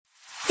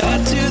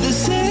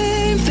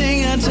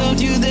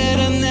told you that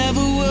I never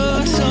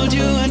would. Told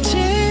you I'd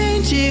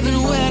change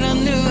even when I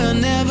knew I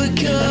never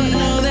could. I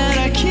know that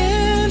I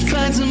can't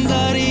find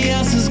somebody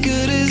else as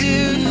good as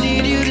you.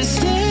 Need you to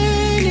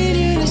stay, need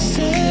you to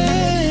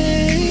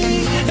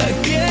stay. I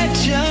get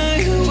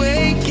trying to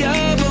wake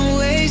up and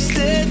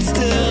wasted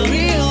still.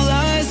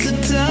 Realize the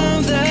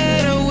time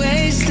that I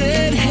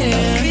wasted here.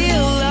 I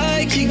feel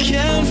like you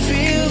can't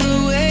feel the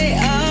way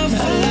I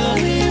feel. I'll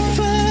be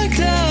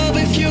fucked up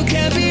if you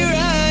can't be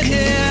right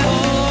here.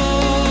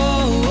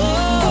 Oh,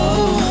 oh,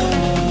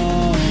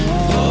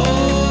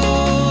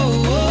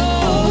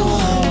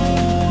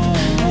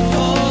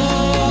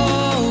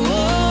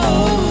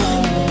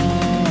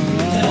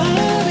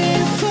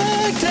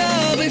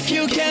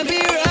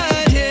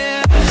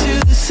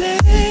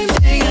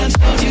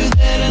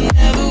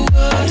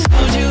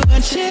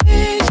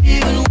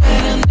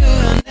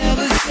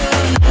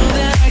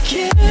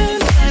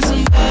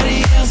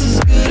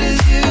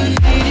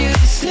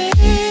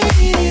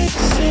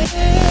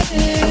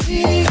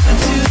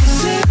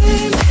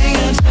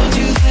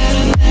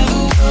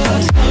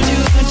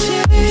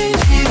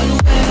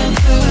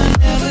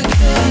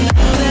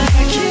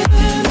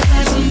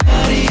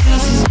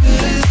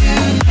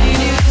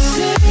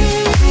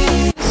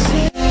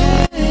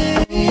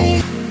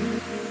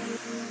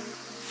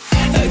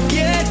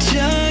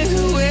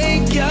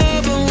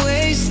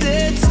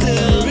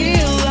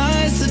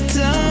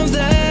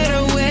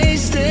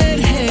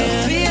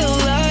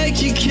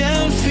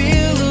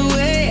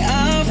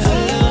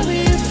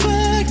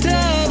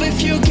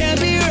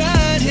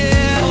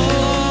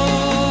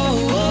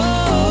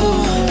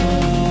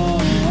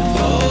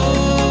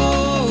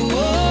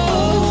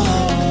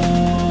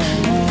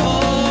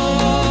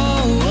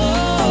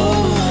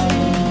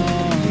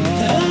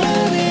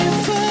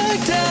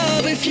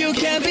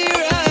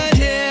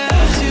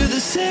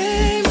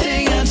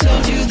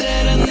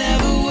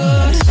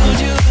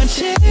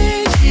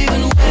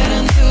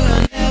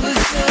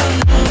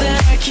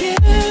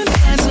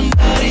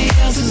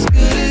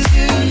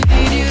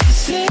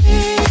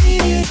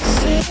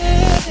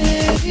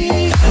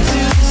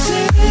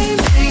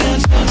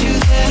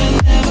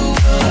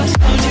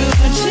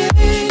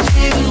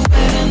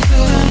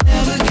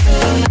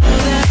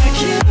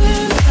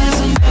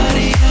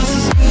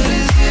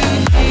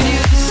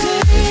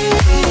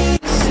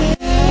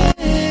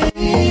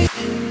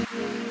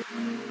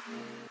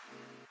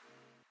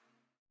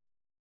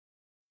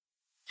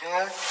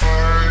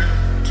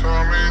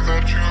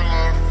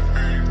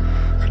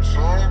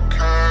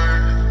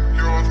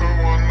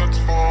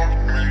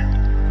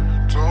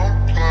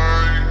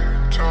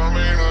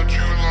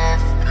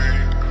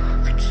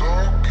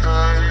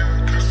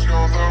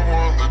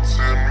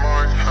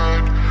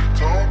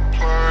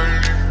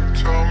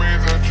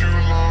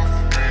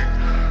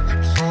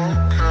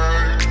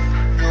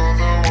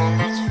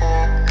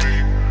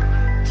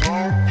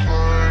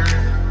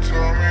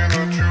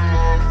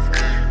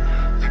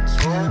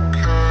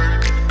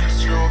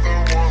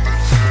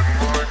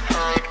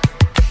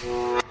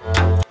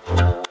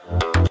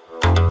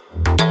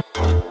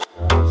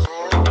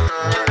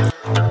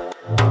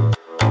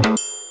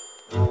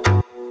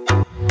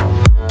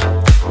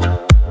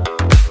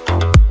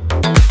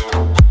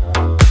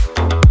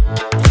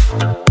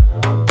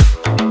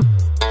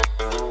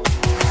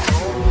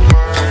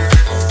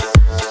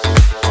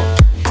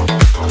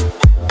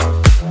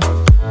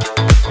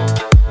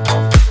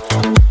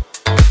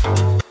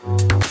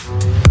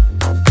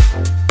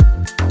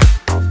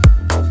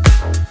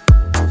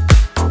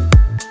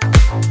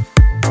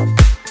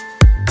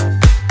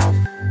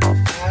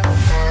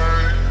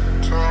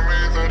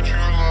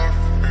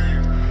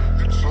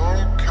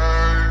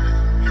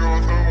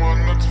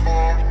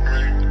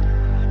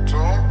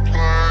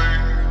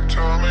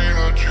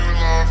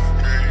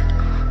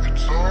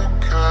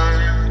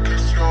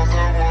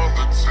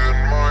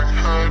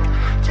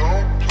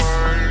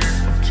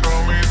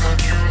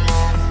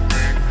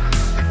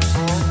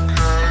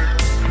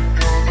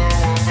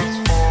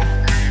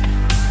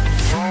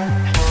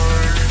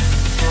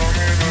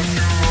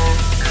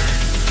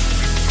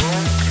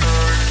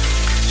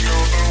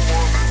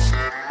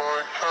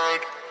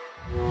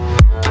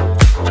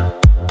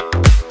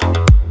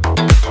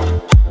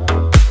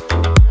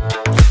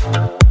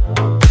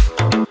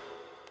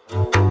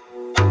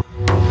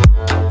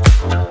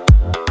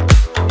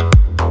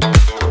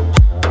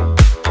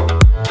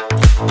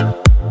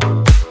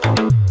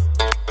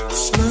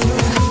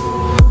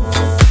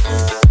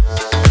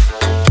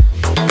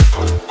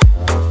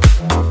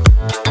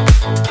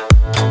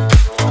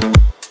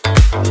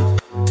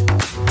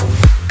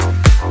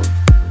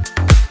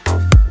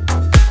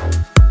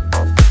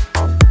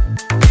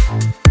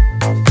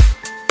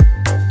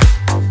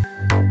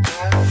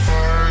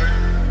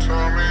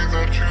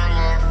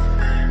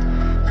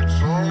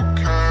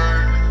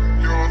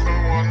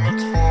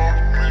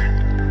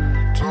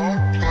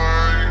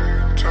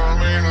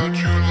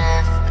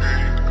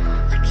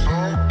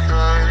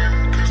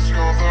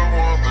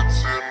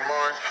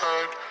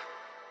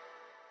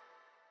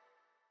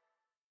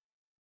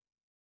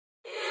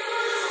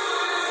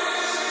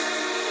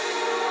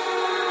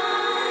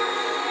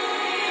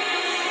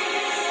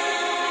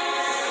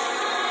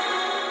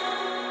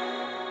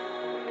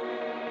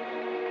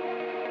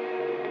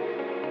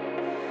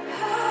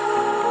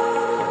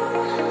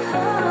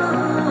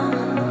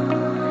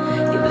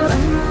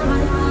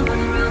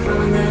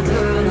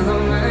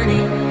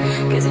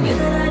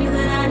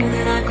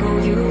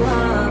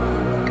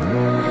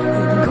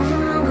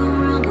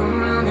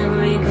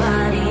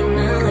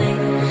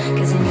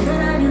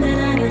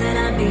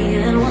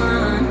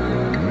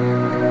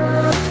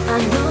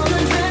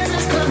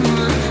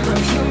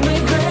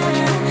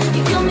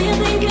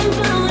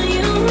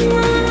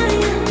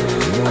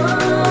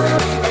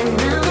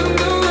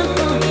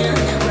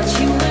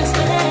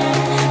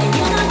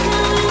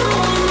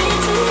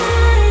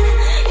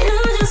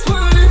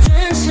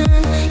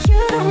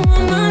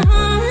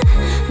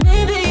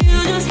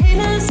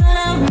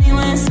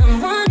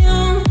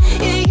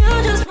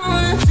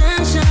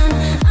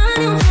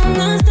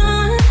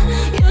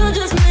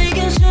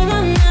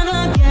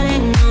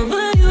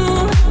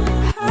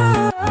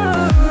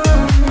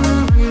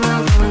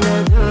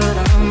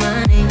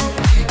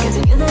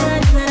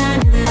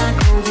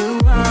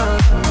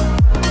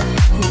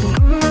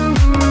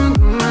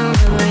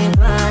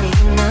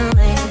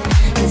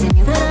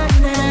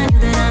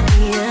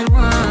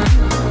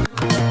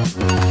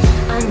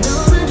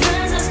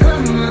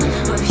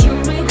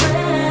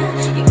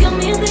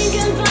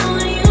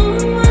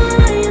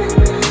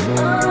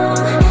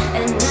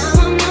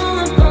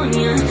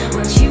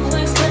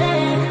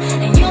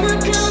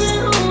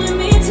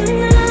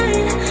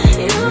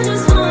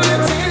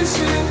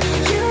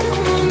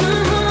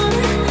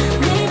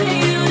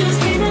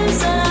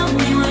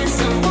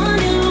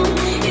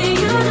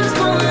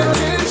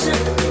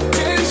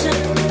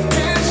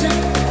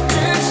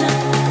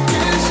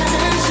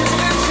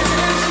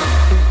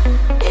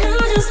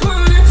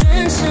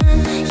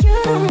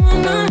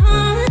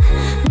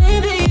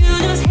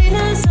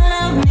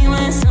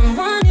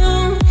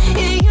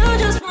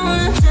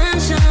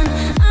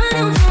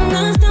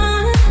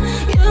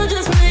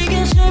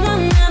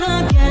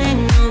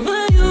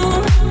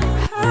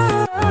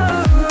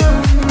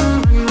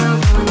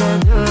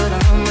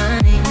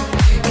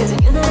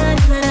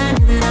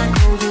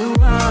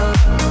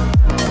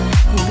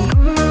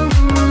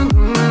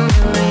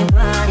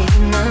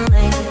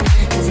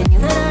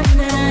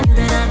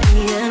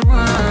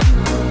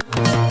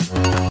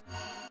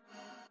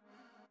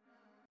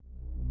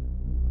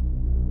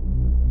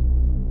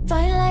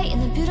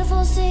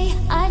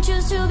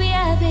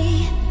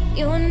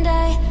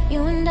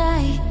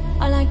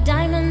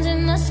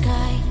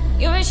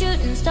 You're a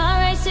shooting star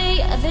I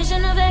see, a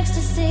vision of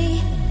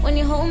ecstasy. When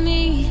you hold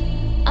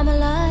me, I'm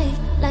alive,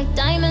 like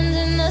diamonds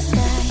in the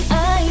sky.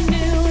 I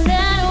knew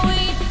that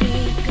we'd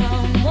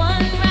become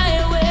one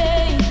right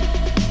away.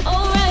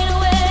 Oh, right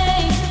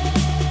away.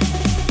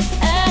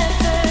 At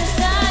first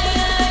sight,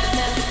 I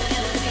felt the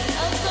energy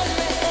of sun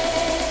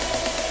rays.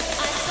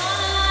 I saw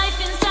the life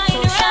inside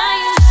your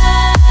eyes.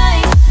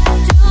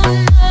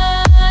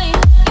 Tonight,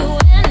 you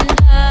and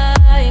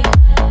I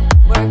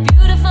were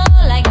beautiful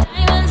like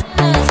diamonds in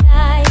the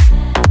sky.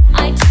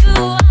 Eye to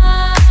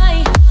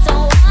eye, so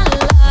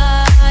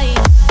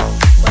alive.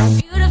 We're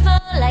beautiful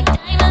like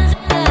diamonds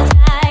in the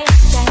sky.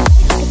 Shine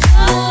like a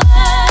star,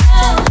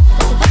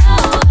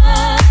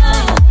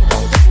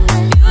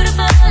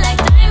 beautiful like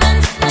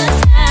diamonds in the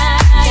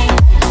sky.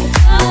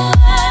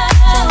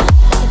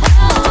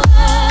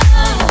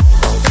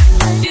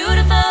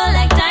 Beautiful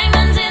like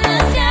diamonds in the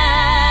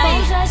sky.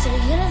 Both sides of the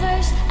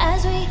universe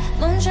as we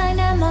moonshine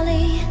and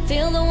Molly.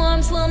 Feel the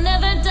warmth, we'll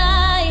never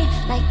die.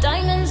 Like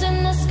diamonds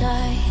in the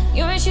sky.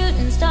 You're a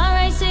shooting star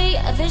I see,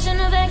 a vision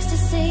of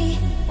ecstasy.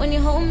 When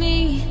you hold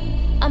me,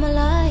 I'm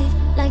alive,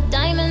 like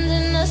diamonds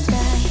in the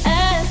sky.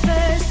 At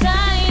first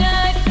sight,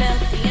 I felt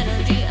the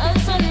energy of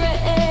sun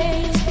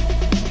rays.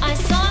 I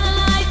saw the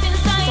life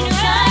inside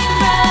your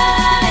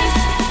eyes.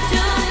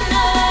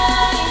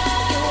 Tonight,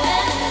 you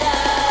and I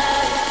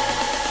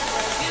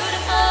were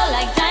beautiful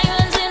like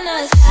diamonds in the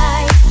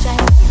sky.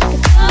 Shine like a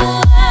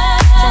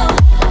star,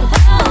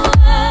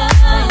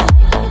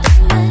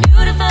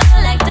 beautiful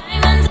like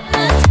diamonds in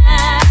the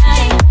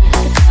sky.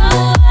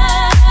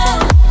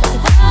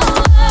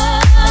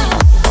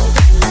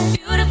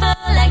 Beautiful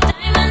like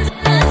diamonds in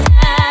the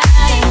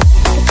sky.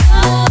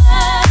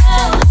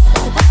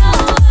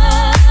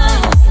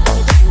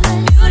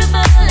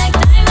 Beautiful like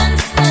diamonds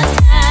in the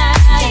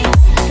sky.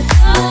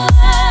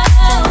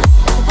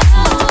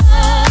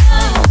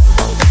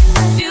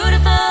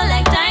 Beautiful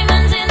like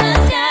diamonds in the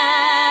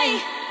sky.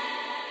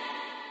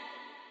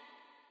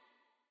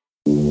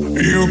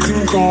 You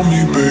can call me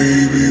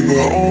baby,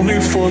 but only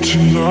for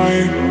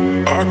tonight.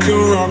 I can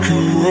rock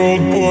your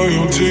world, boy,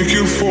 I'll take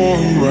you for a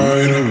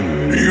ride.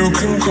 You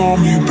can call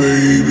me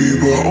baby,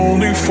 but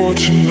only for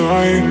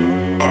tonight.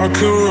 I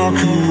can rock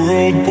your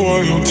world,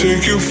 boy, I'll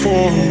take you for a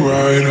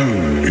ride.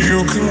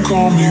 You can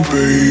call me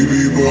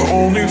baby, but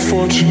only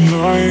for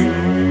tonight.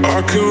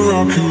 I can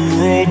rock your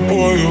world,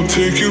 boy, I'll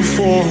take you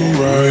for a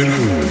ride.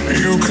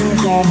 You can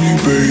call me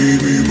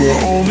baby,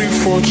 but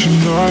only for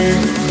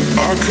tonight. I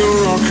can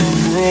rock your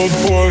world, boy,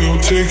 I'll take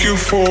you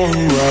for a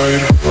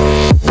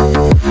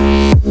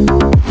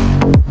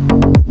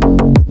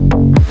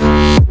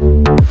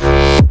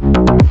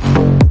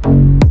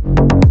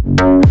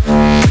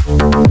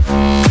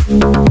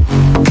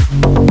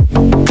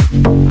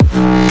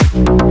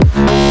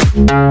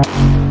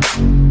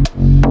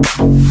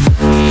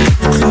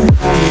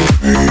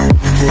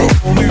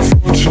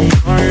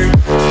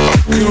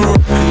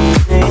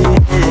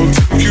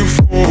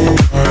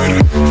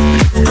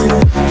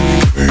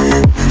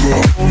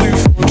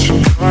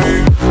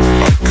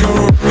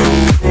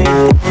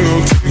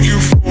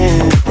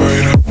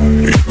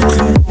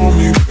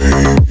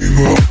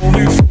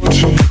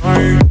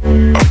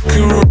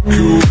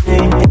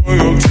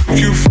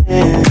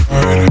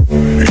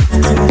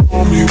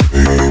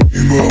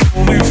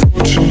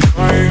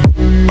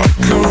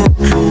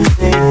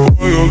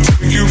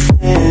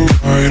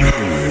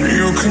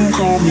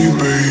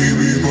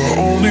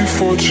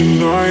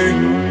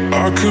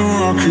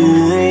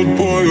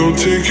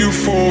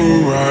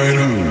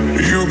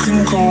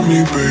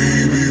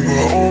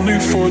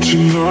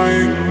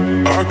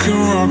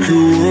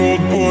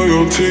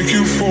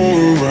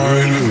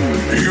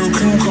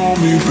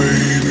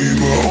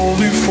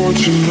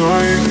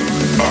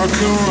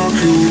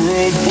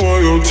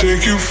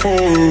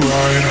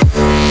ride.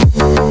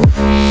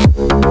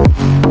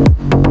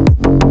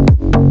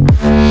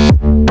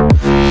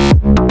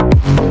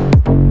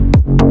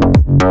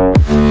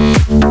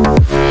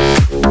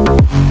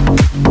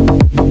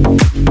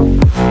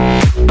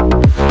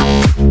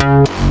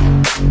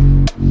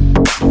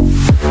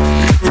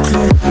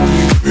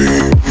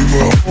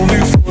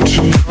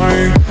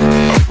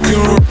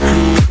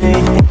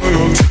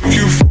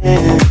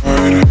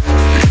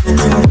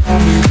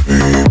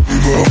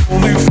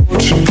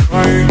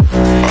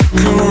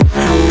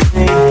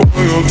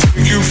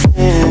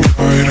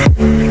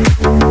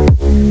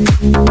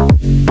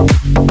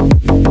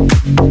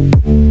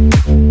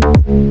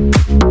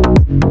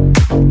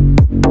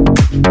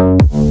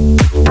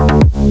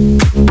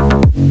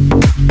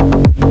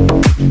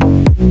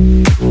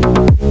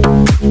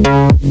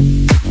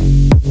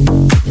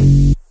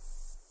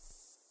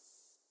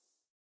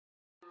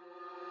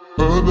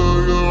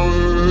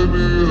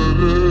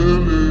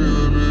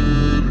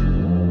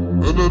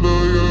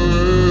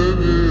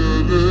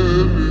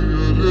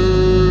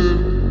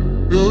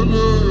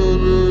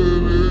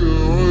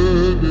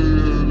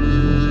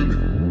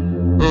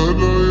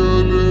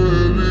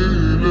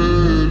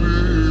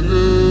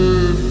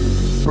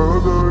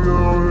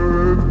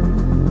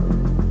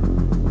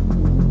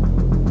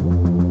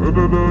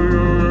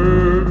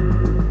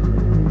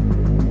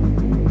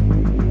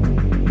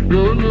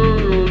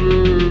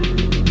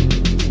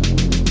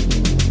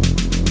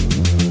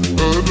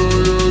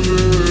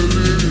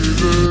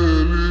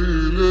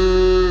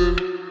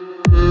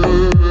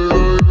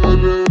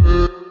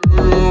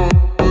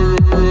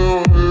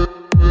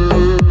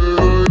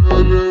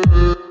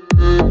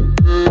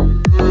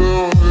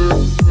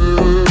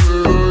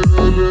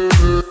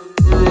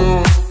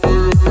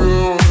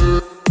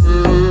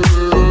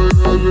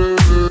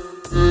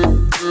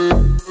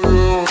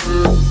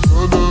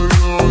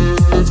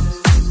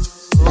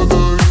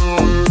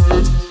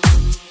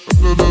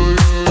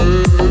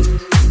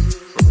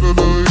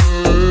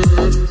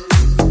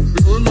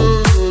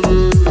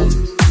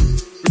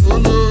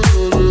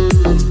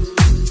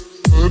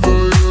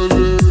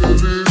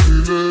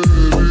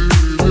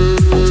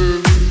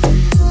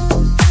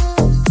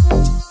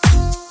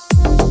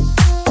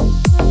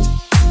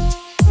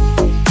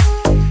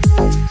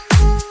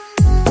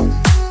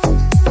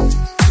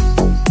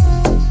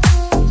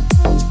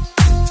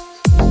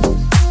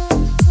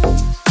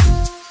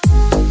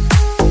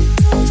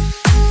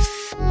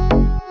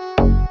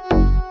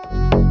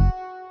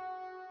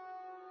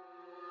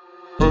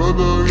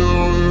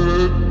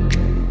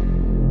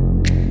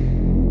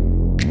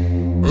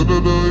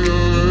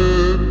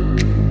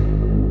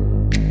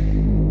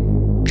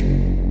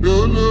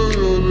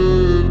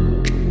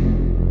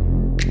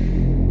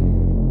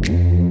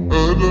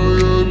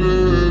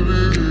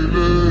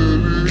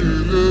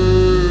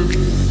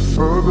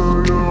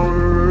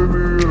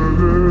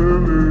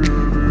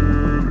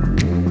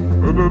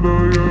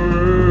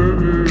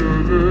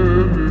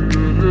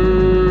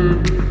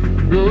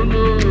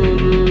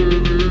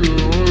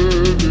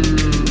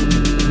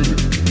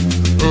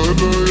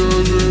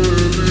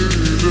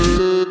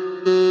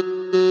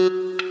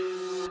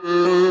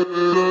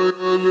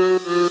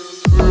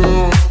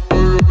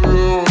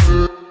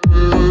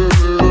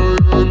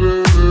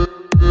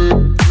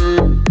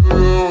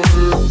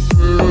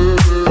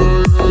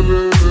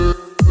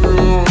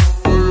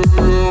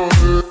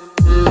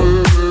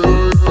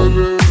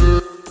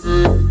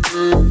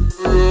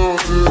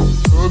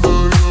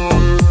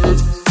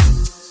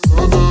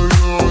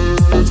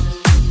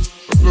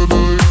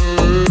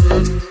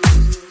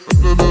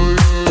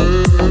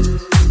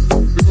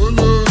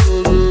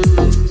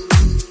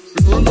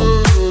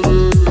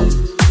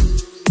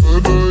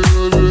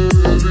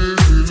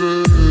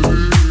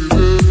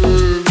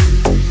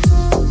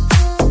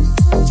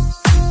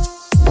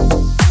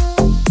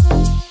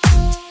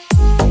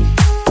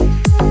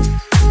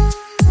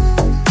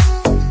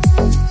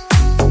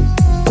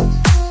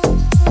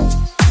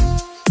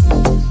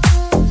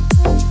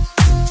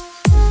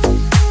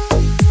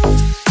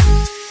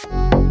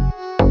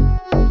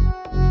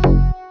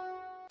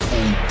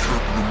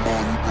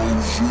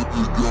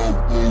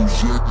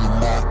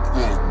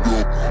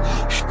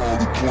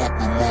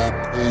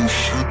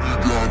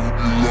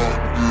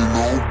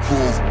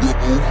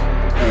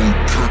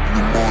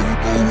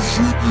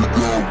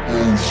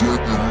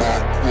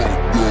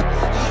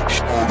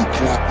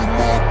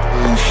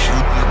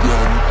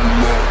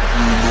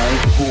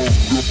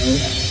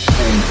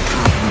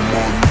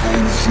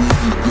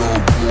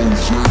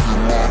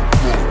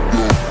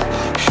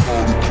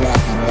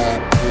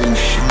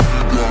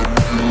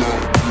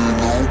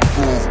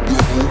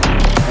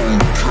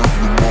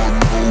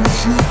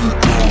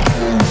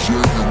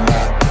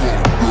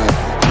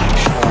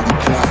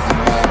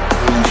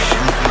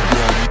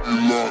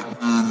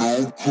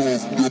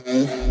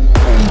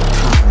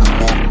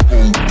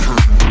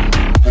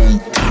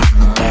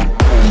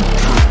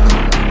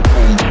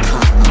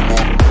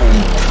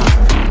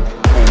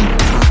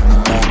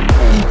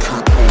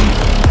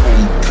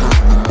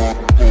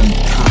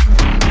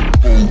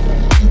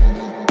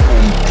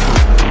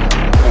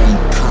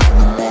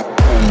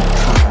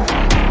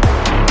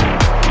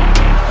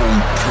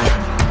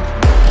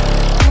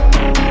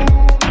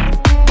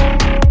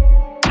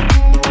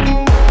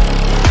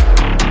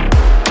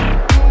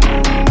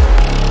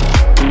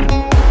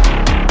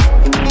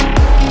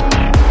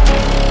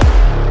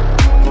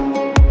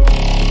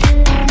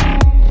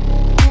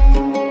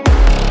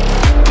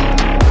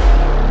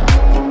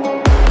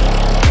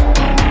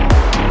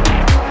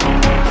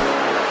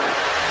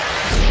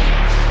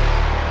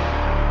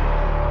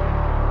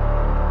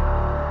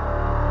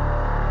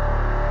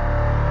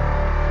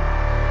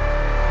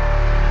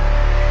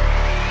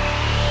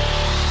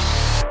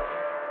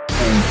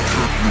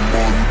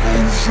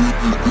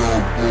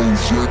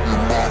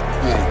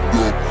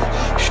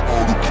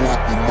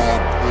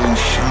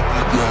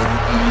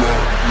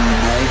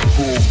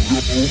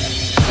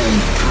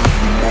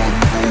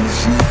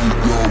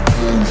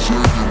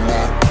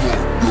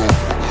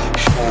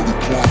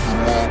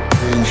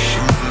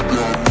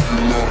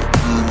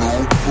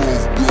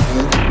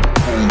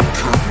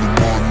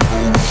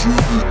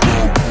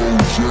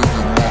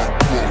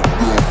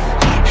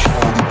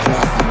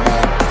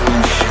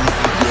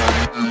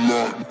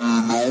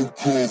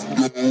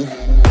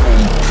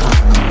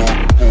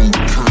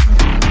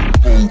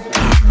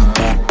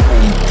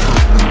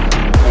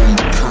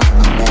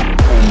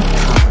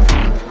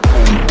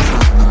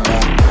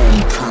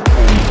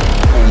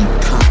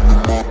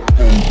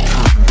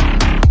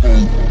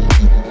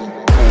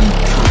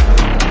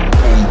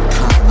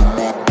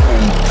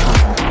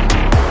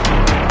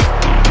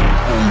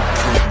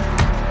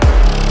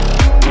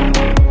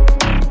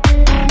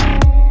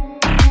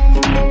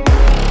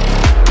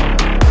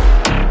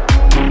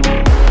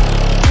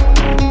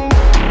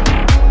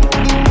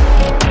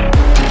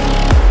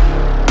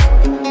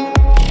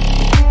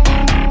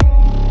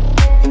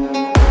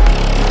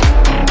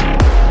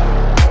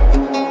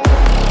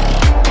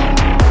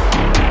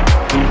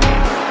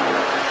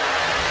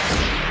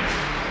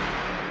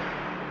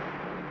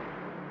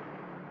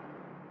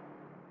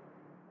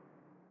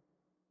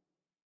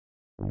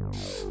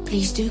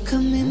 Please do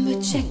come in,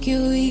 but check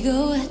your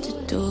ego at the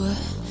door.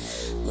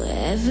 We're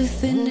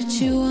everything that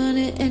you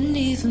wanted and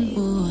even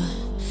more.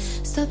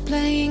 Stop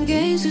playing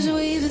games, cause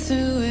we've been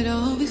through it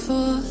all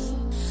before.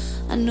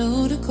 I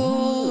know the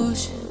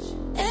course.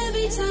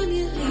 Every time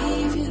you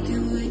leave, you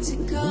can wait to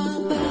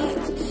come back.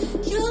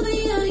 You'll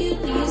be on your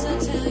knees, I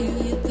tell you,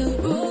 hit the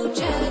road,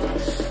 Jack.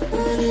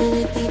 Wouldn't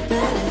it be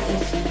better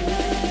if you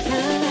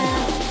never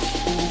left?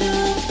 And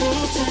don't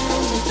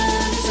pretend you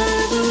things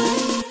are the way.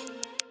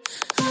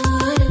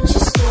 Why don't you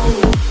stay?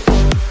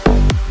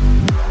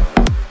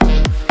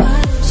 Why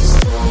don't you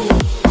stay?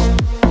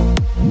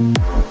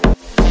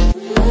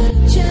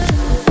 Wouldn't you?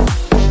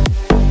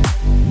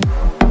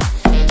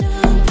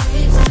 Don't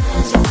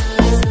pretend you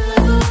things are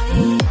the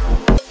way.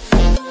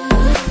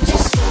 Why don't you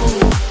stay?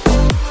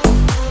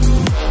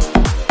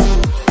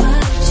 Why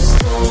don't you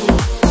stay?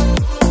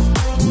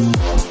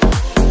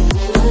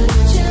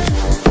 Wouldn't you?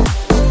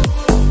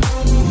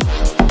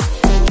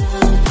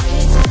 Don't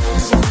pretend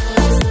you things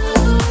are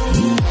the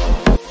way.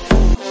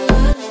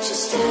 Why don't you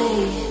stay?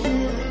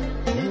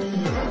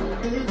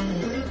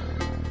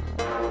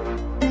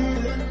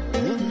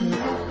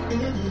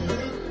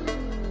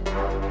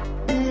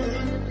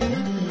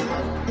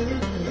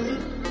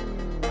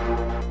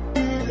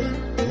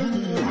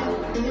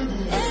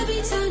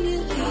 Every time you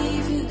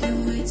leave, you can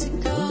wait to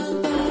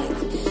come back.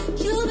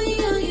 You'll be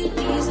on your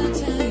knees, I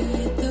tell you,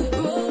 hit the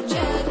road,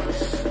 Jack.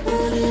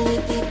 Wouldn't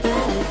it be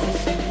better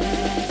if you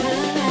never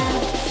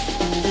left?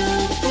 And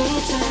don't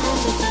pretend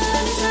you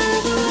things are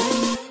the way.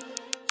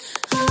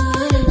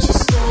 Why don't you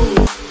stay?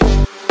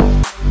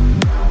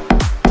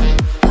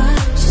 Why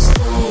don't you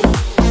stay?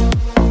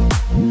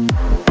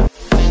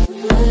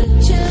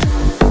 Wouldn't you?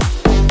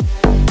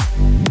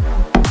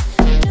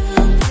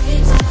 Don't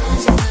pretend you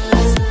things are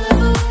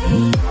the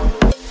way.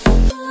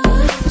 Why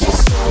don't you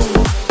stay?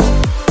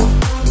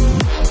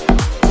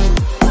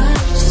 Why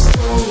don't you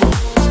stay?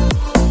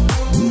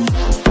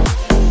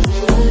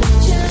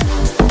 Wouldn't you? Don't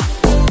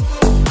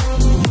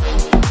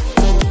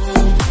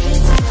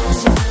pretend you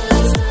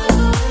things are the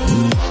way. Why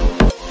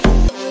don't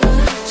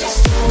you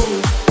stay?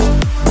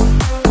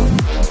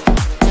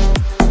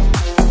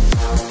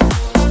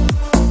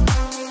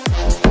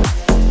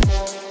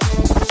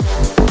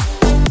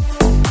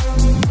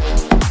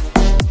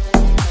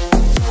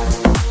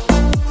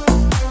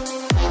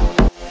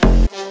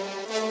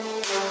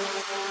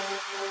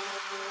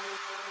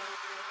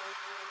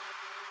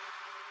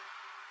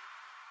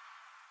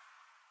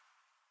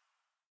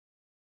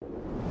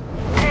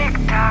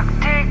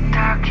 Tick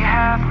tock, you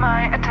have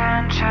my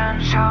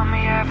attention. Show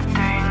me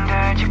everything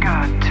that you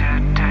got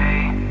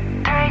today.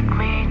 Take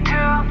me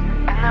to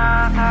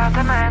another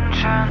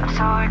dimension. I'm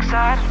so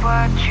excited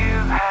what you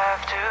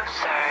have to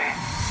say.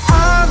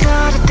 I'm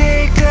not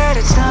addicted,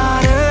 it's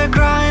not a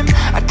crime.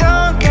 I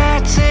don't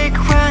get sick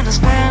when I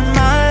spend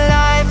my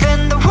life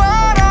in the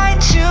world I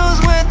choose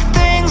with the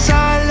things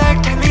I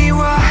like. Tell me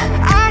what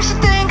I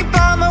should think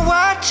about my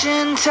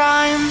watching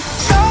time.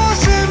 So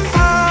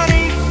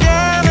sympathetic,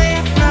 damn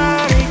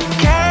hypnotic,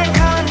 can't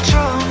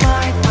control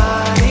my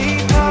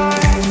body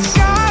parts.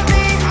 Got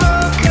me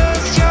hooked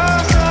 'cause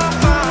you're so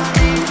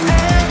funny,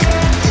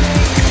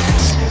 entertaining,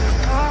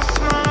 super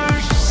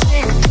smart.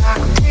 Tick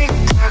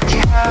tock,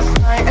 you have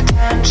my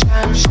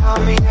attention. Show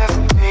me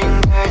everything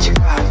that you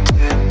got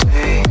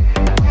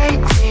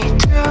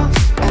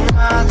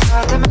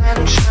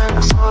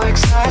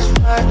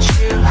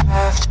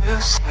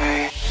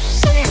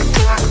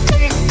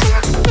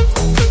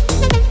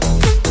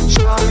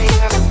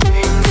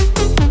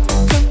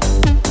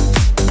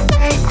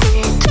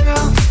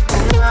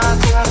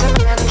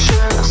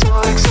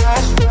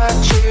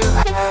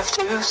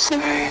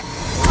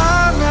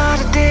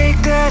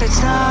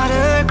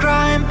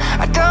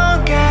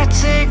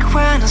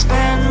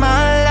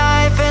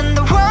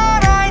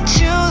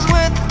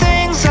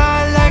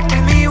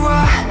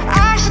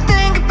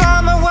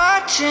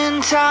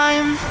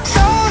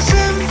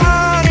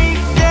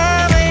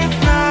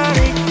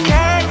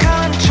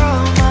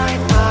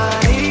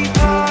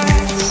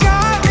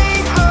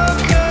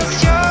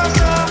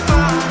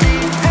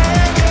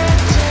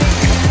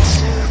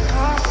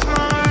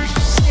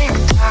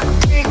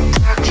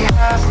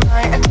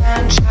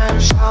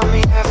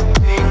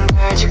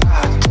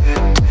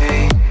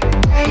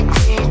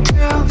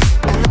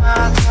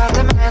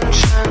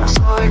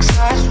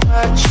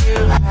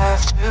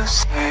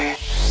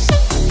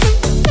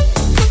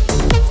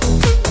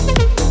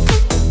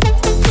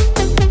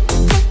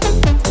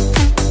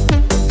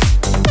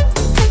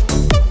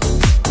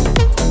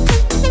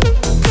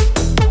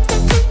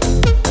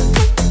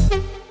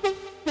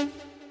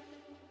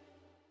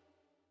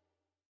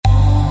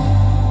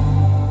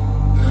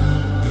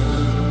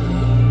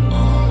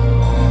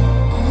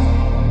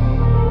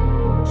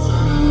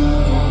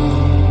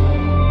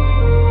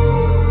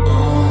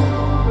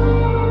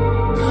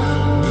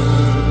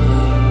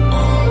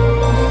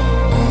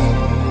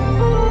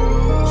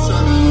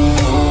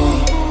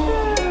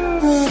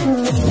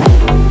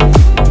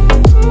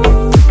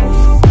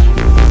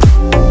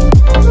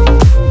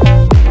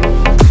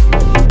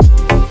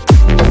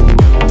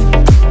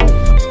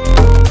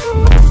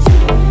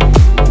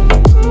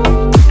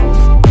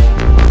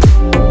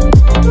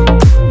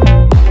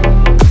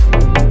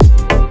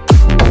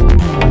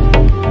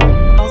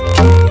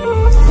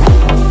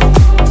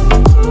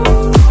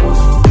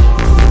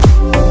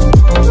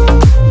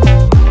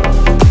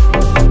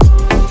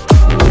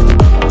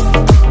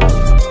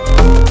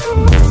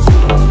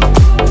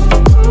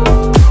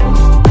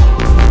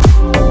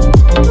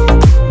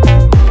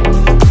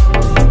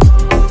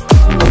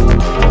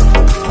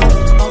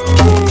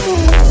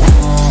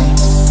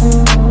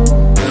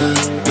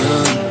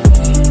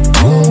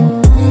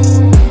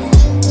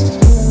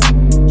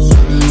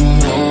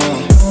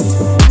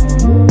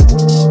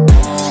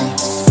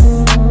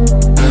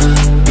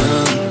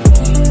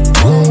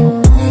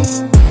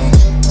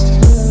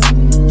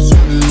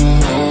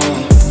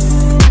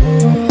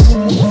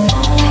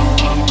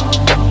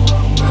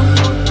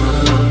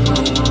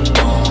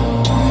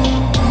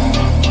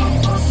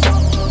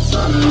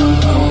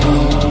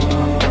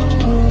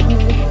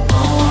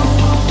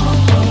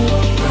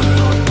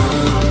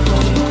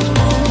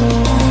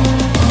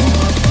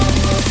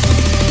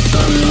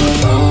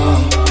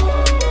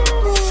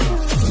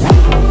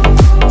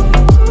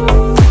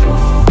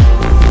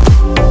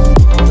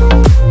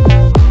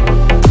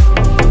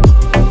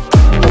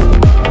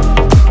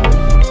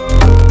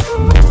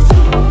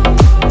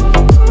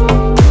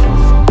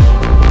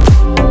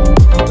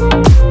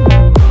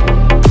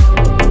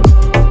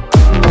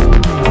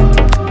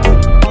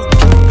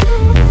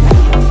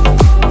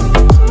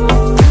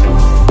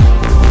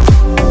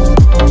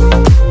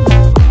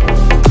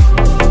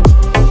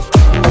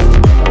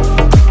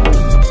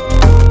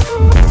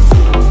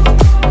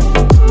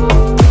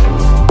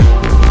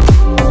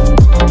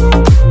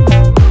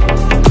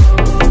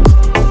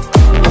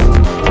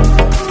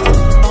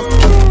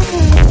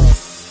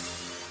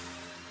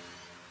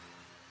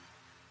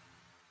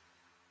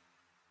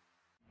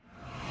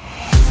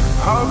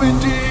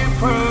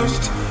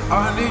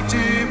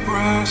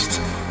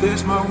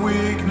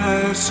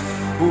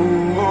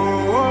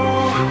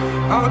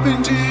I've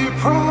been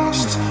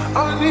depressed,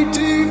 I need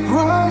deep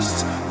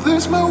rest.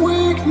 This my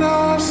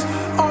weakness,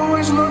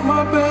 always look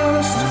my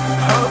best.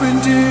 I've been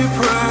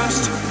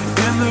depressed,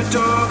 in the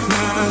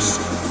darkness,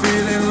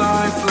 feeling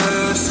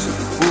lifeless.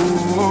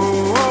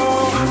 Ooh,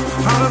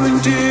 I've been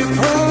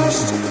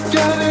depressed,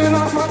 getting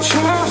off my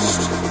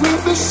chest.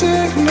 With the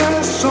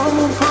sickness,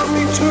 someone put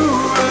me to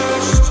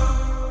rest.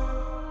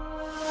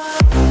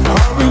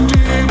 I've been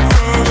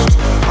depressed,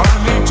 I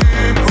need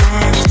deep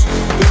rest.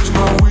 There's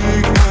my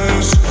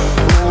weakness.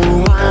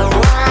 Ooh,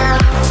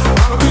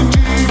 I've been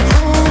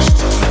depressed,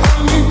 I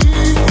need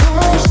deep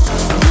rest.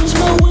 There's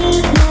my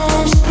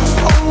weakness,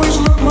 always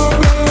look my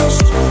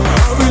best.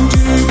 I've been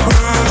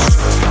depressed,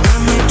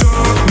 in the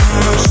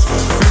darkness,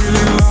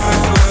 feeling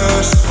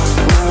lifeless.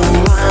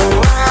 Ooh,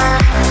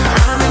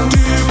 I've been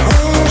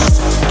depressed,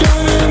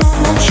 getting off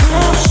my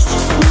chest.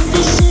 With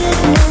the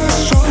sickness,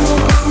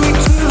 someone put me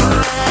to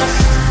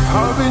rest.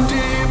 I've been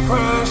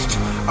depressed,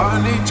 I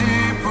need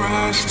deep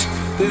rest.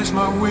 There's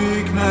my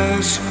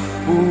weakness.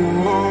 Ooh,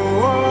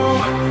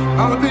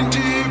 I've been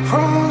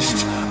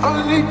depressed,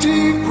 I need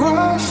deep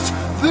rest.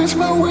 There's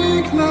my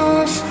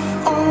weakness,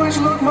 always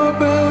look my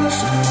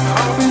best.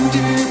 I've been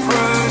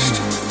depressed,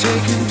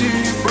 taking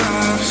deep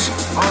breaths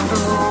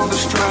under all the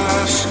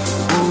stress.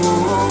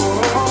 Ooh,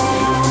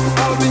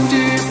 I've been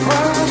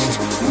depressed,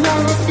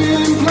 never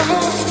feeling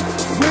blessed.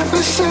 With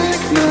the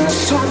sickness,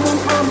 someone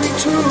put me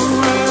to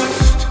rest.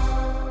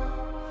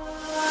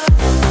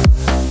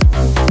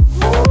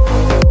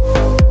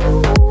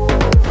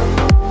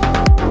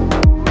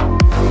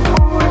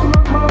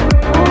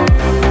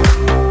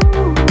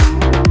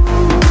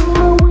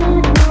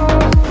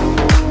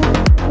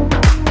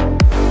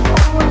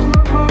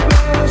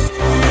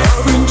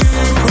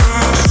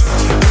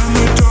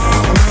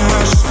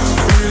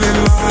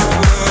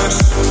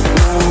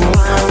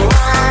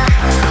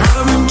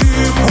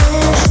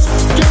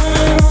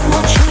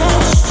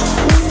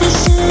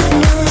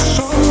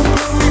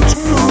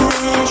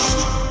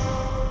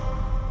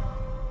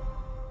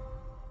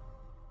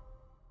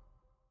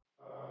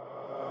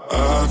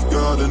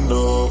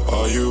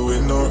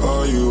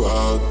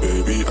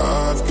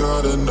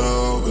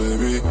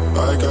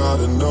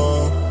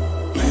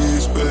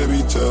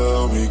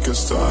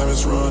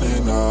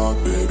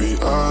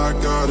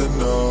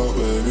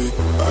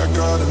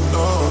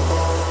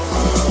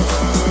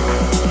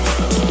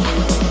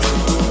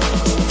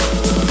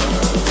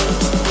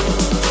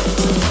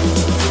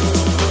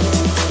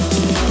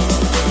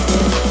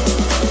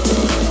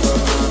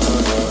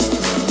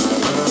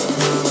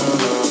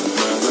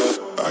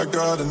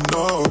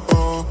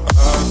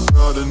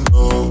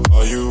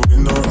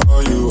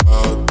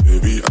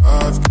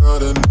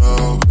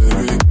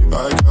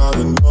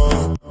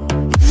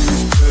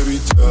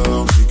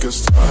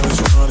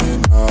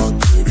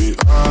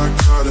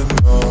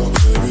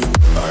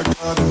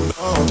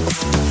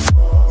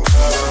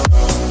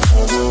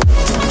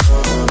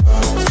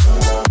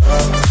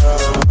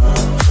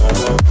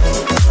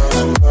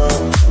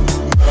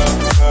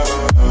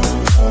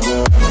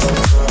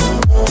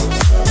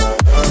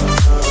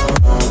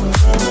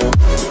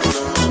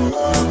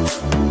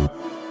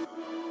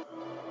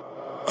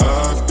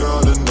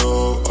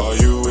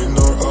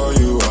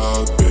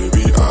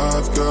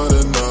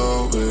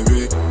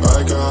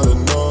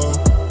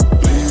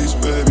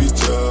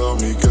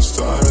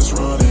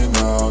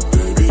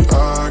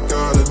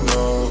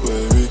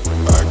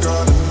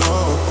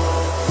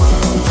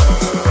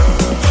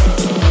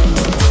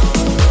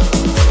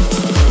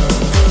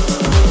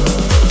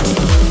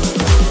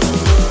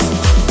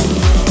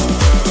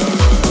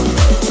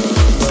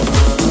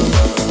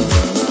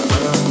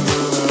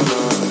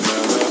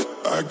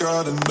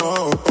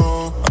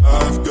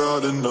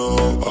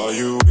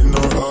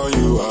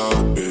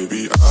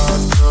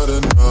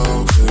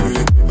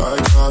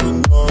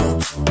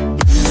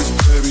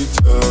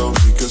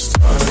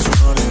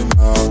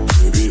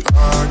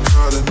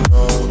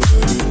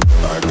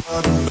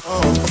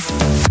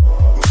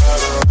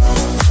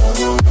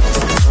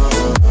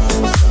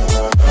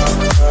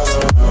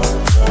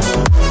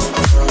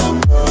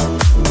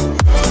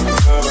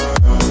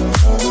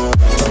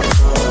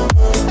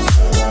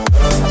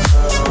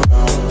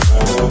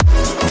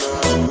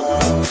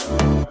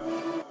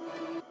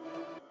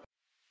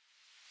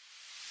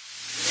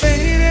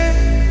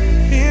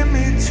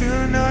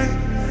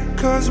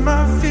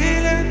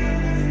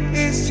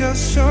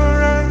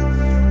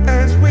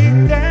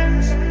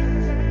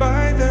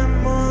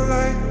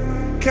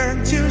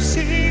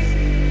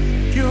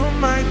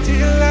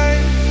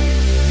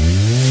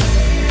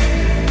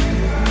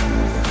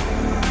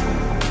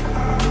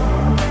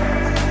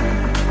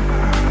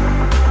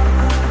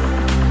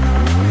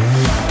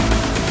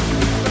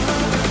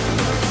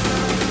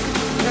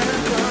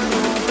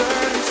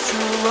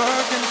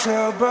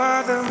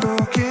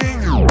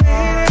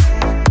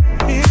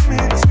 Hit me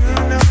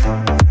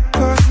tonight,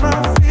 'cause my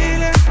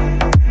feeling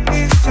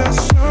is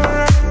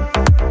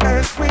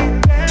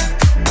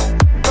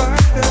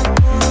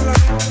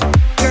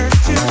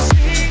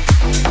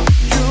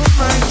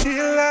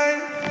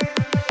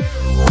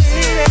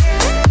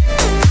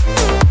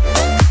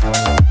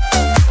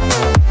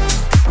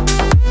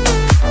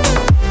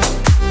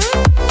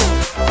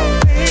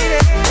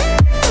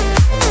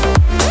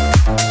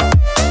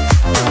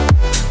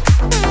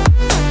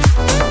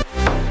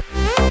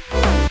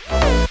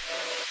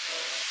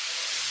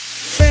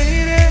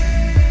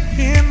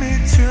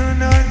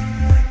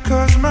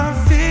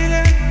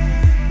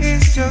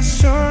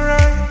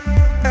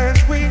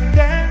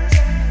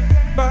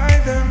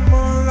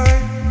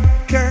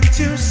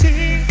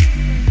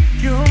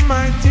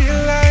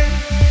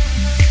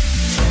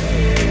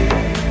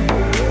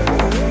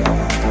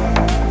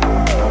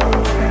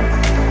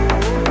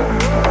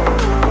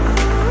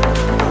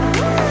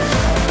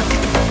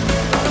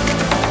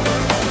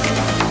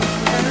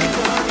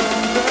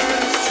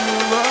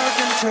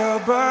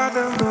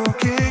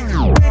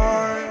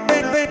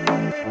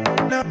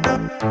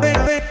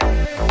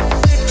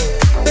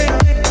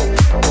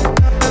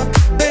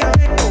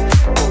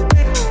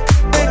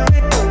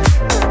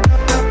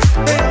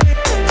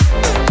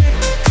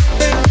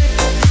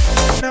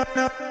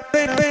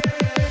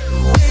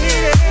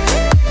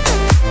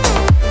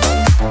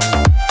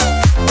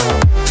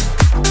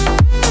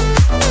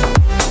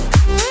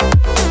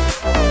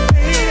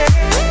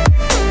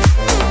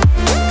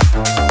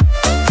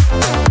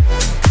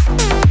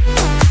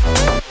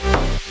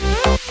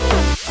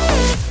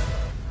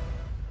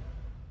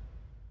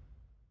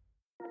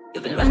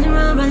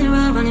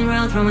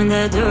throwing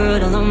that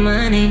dirt all on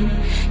my name.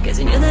 Cause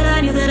you knew that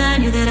I knew that I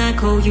knew that I'd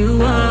call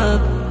you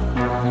up.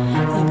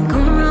 You've been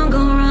going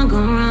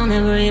around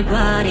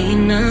everybody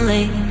in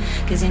LA.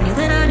 Cause you knew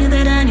that I knew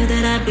that I knew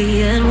that I'd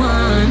be at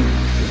one.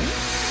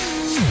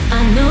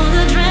 I know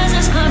the dress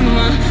is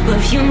karma,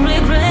 perfume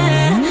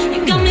regret.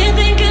 You got me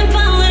thinking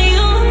about when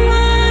you were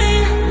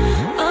mine.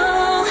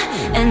 Oh,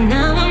 and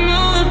now I'm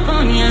all up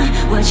on ya.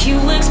 What you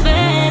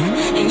expect?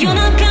 And you're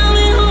not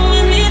coming home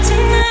with me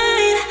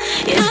tonight.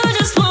 You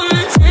just want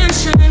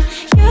attention.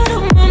 You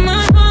don't want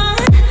my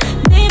heart.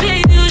 Maybe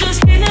you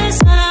just hear the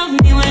sound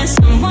of me with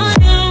someone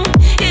new.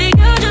 Yeah,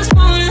 you just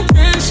want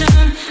attention.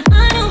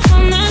 I know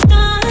from the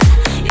start.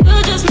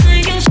 You're just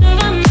making sure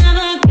I'm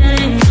never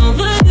getting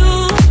over you.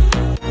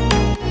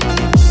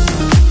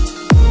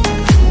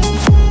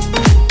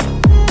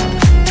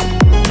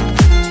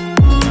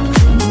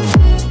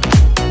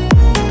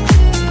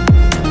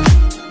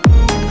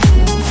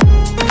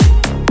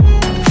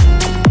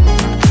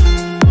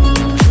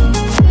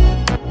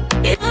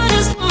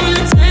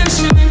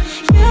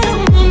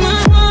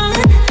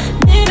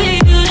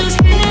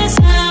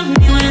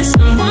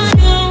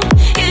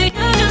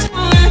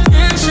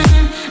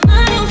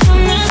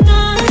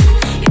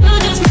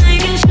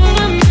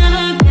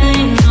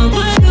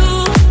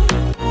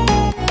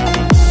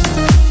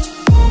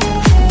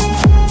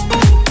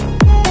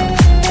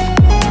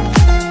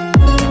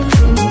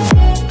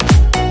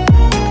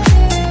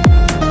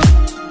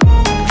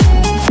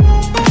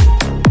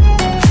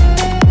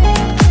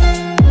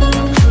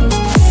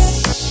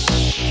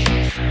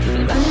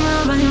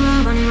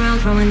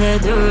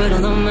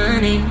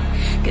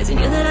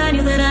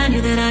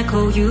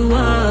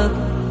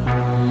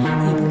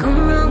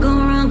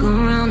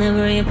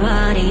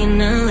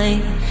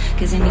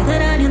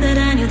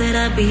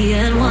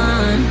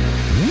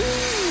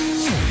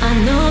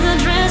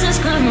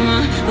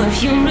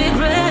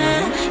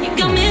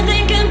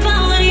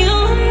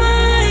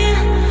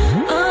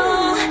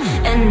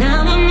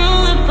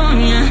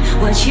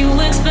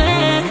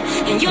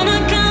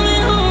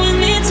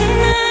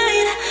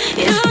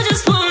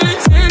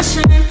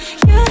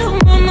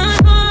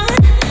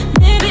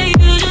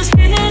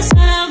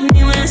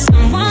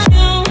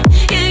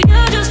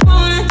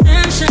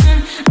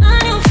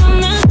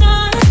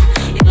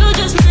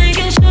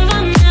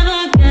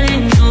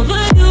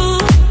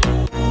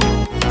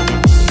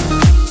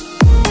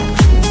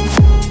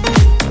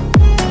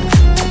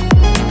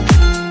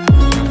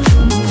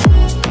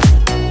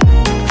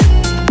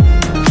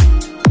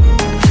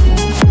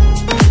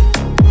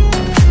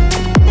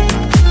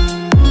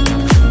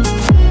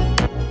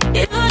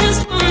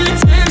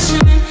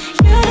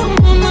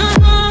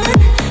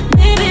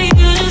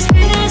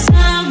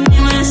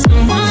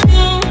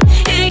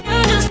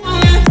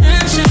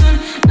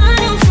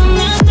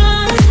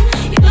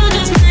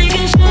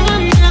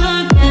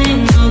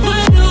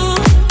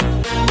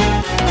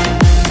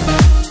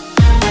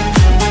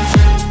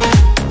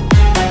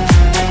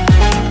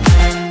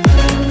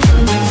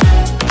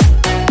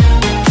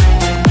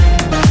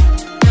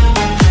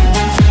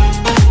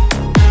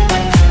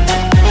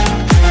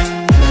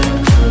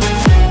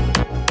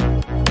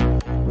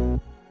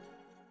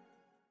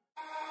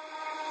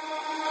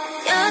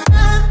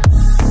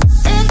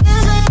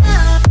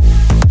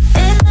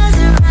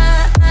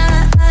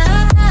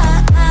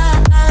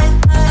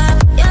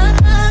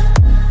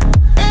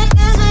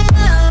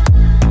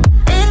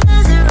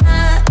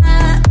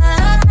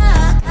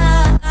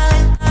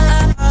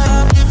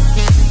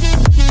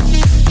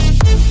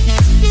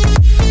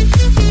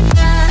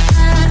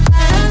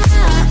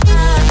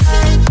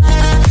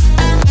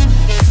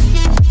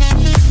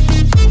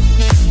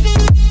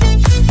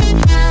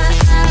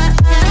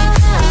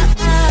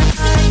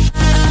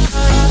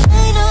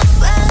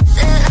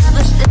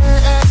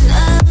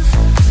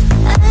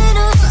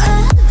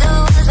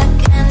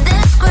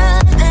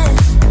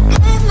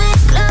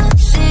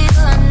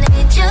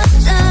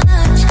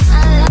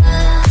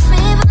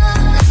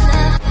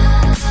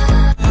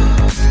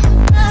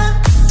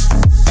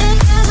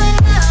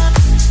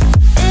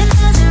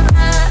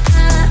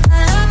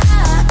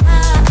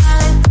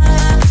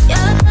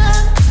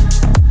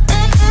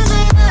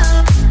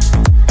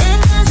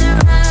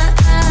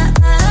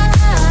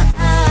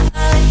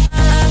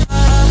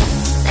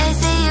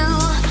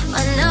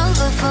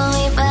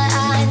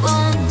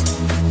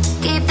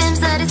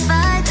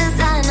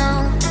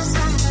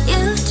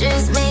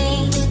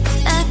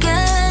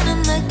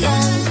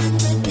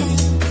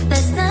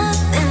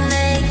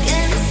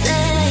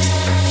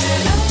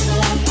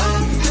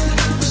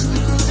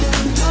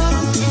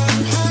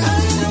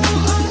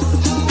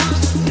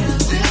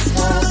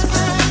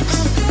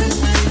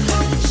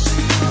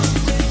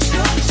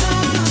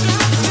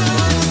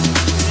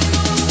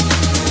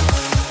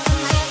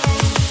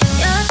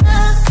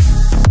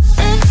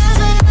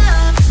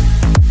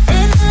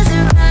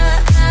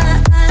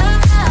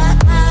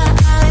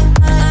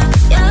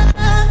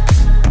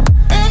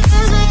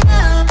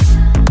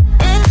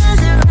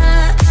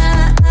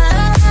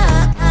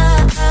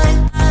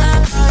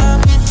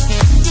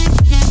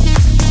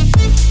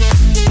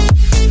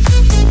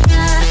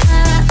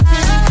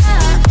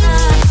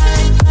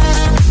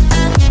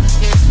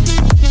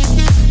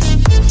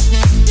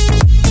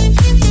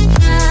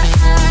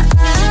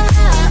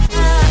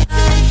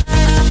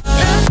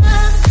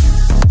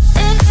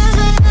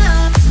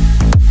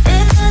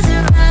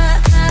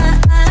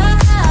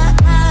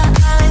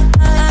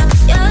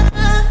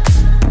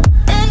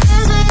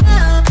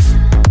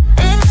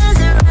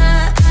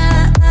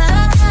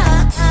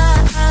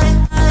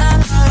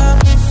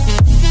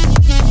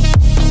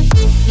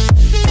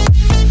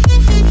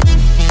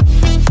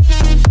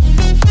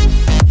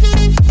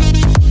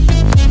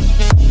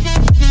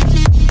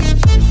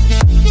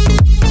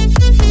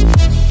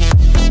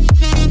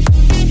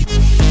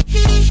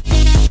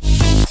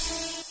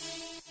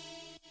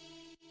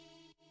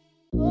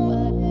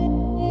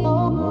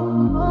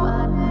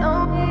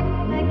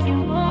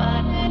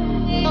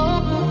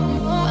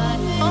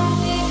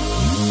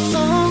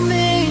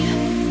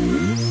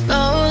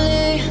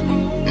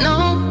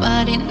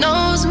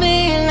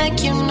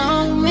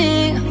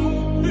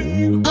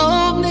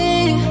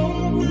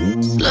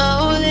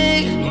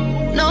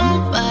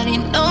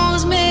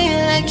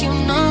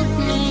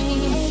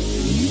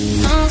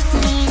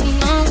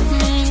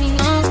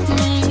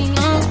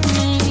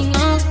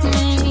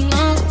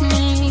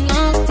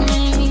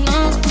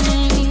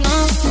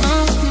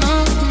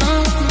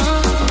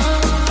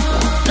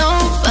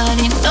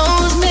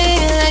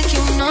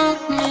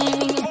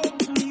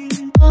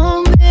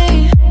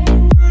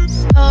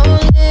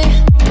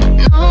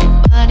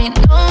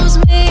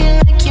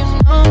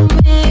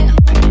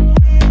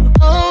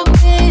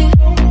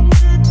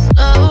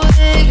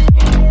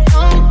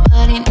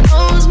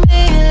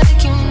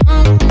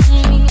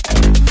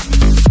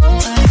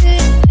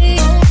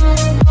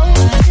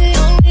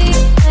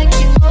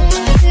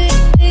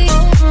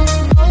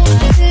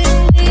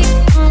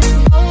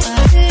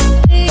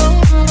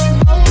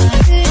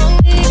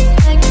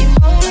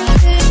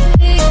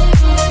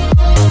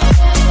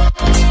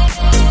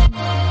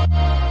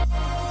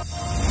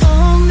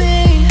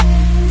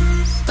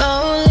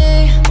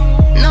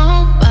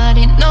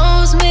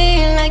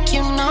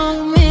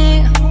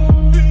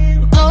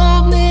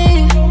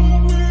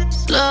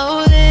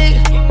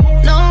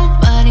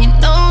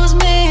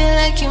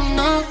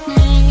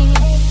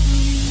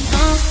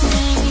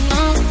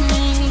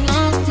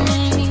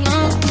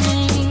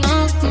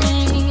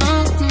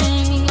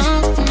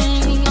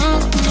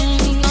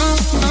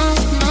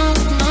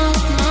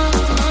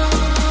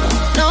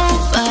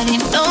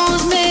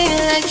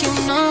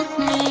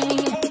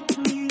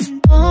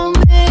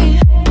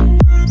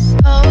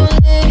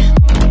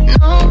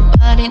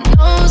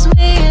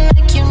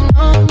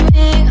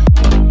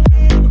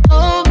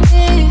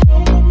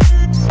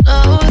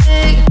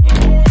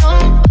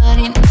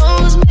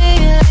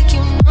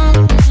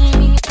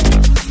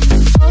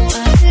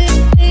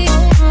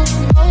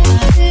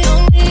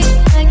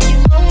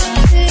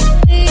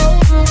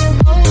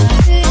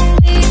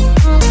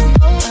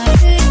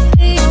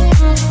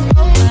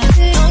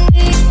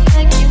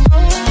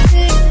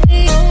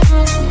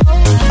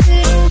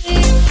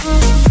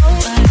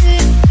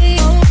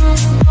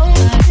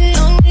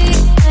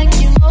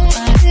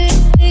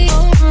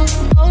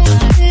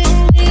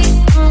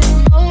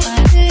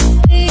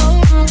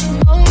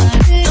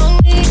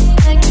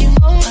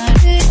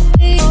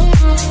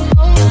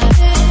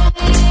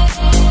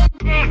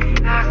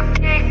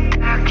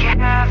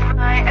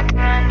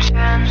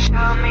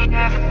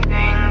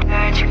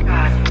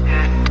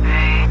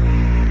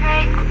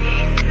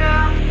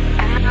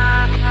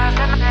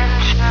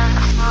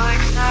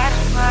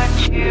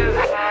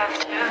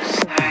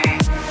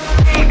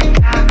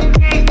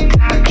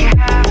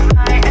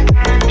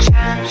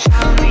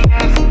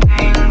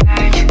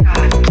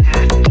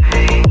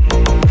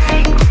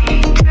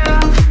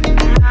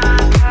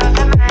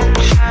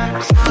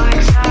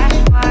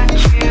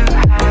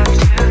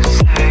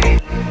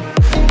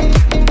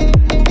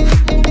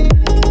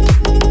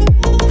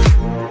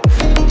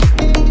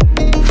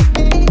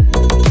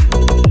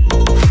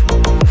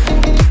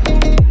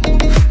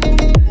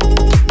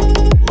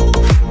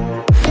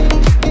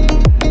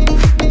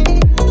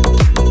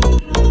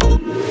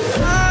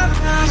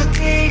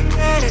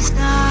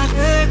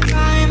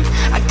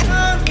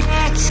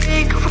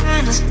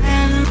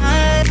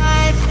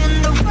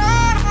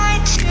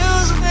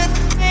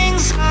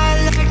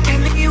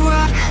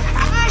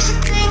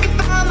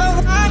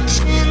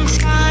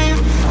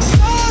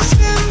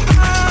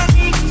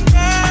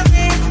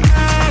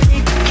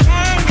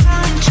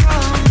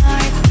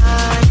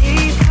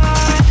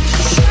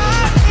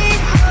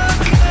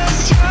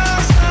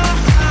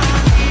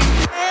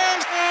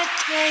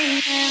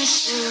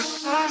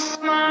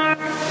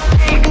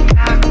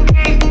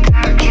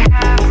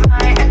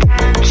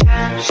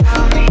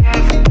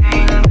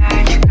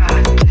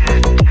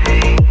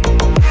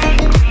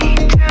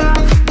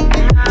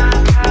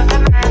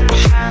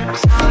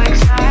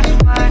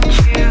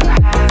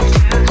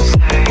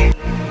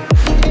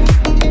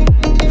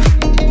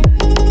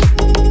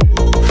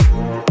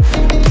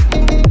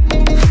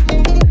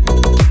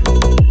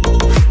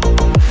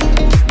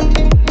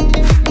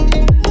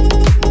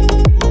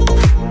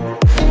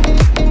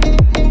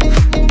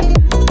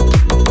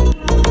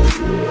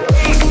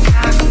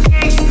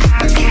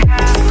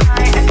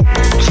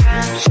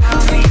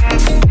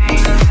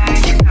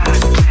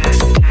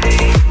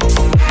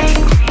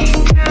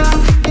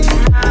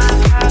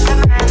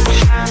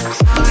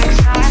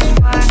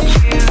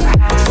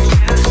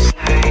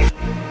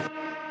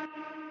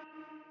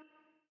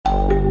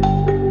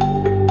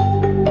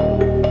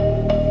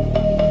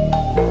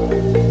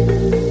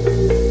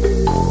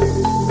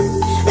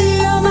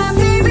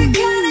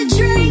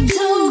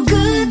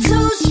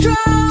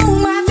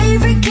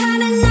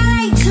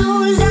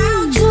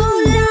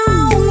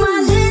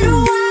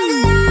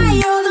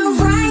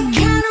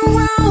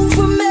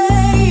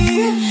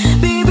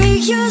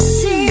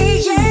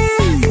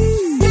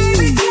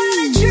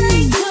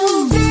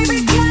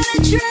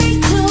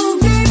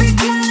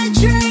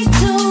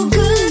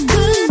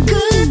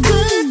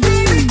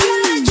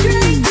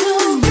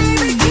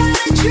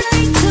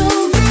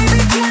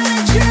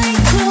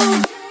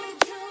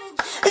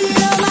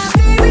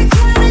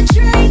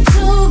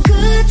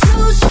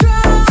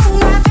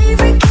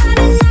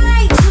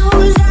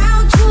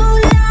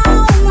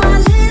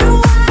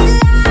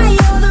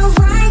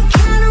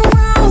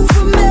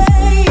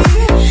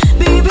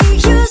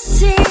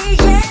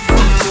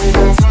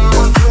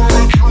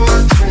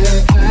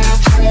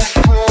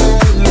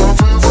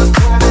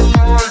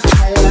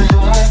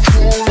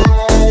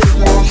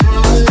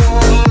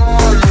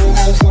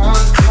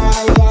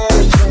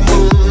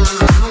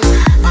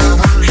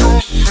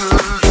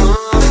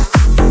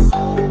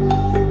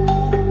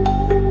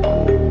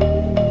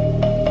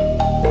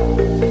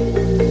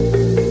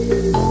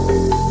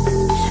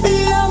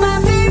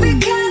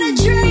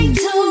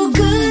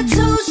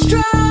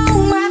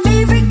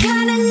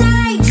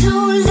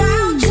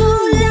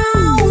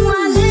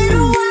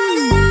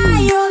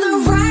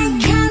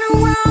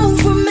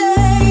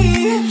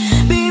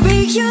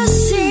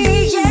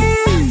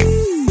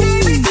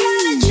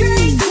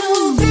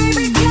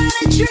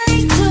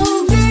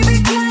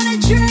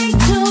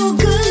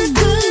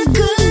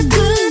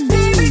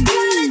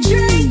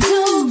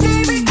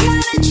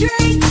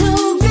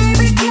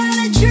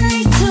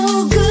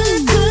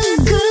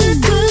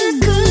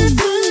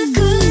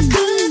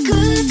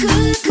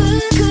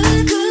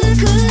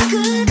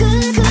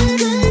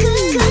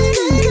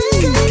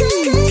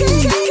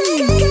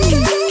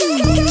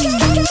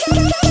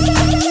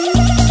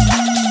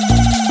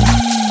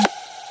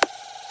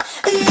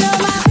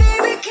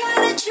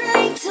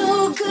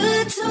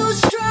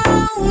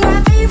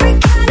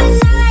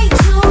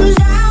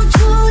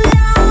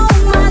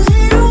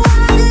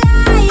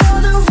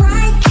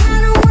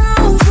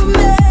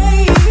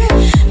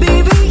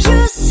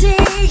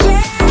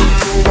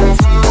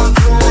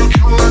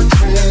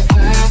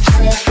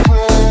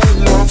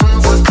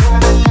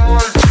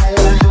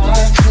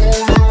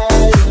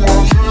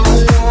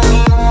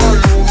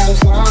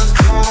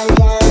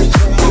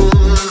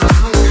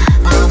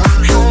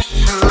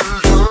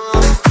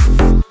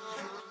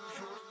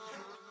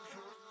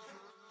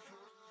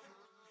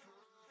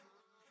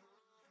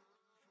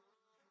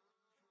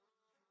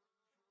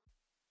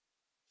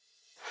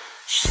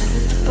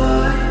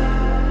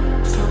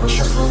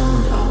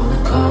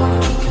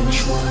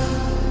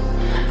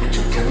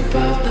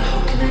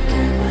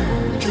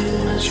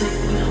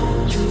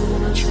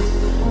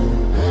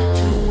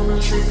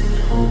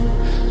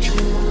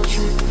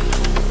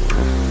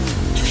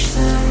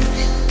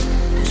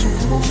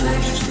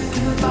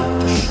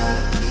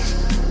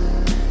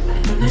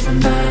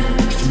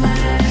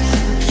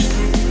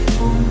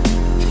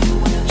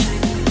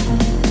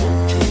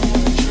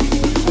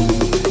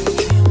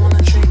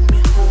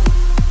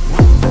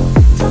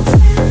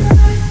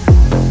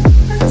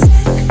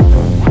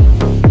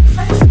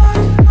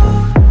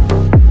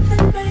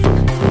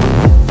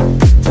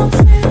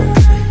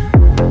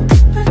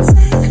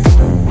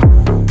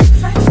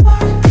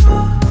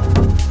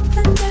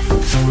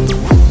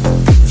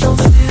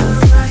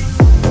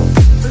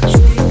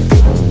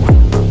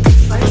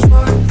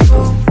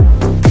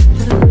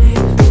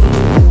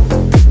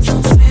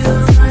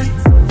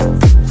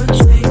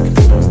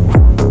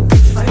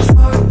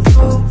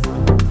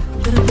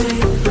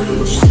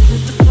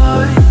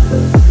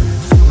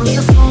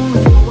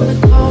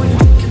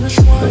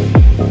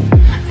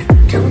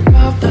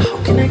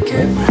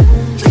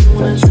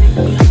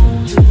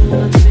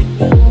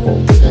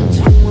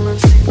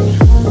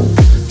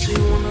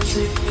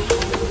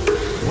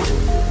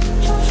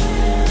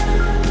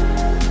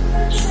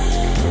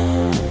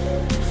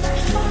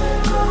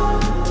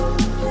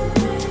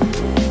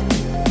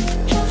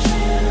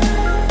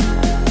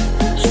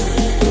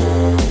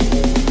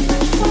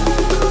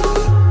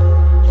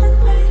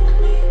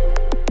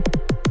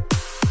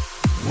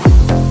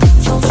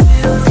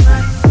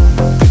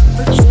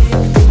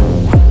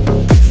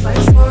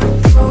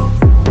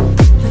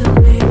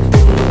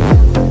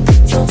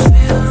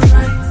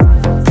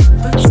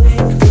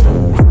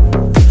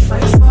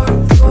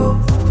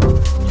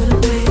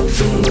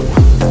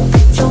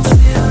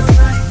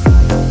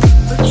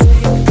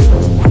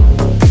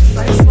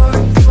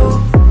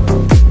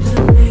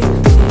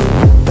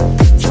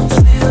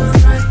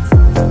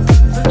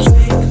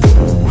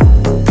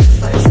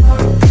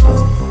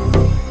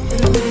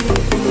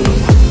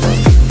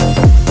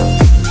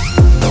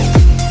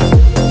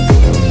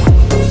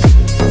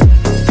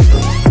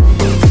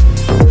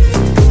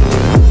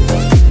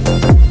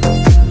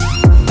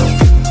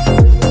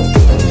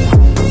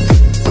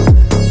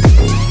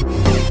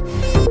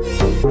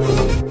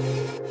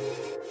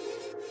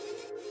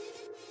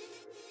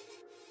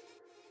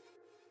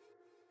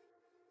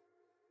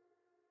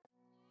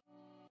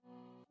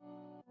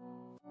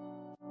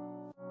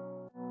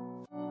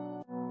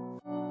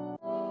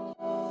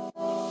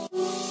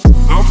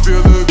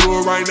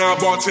 Right now,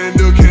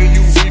 bartender, can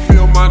you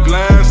refill my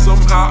glass?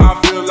 Somehow I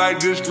feel like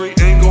this drink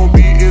ain't gon'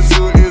 be as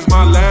good as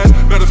my last.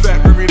 Matter of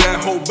fact, bring me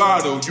that whole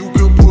bottle. You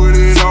can put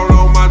it all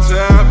on my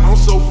tab. I'm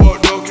so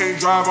fucked up, can't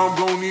drive. I'm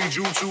gon' need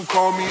you to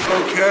call me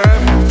a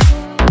cab.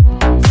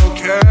 A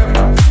cab.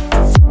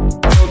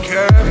 A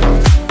cab.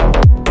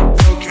 A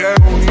cab.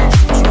 Gon' need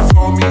you to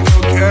call me a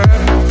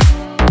cab.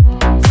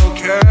 A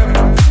cab.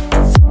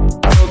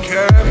 A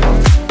cab.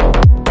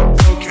 A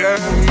cab.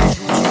 Gon' need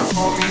you to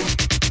call me.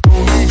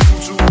 Gon' need you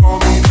to call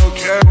me a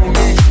cab. Gon'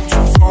 need you to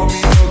call me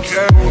a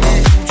cab. Gon'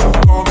 need you to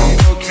call me a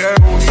cab.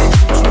 Gon' need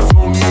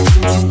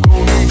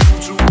you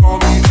to call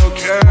me a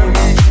cab.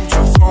 Need you to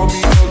call me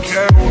a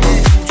cab.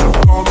 Need you to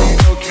call me a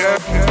cab.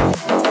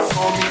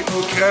 Call me a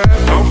cab.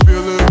 I'm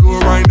feeling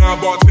good right now,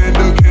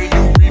 bartender. Can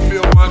you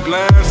refill my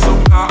glass?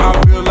 Somehow I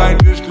feel like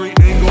this drink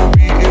ain't gon'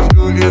 be as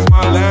good as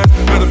my last.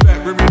 Matter of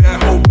fact, bring me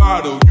that whole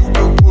bottle. You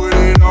can put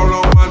it all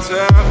on my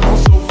tab. I'm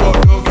so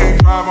fucked up, can't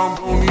drive. I'm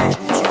gon' need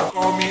you to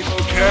call me a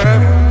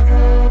cab.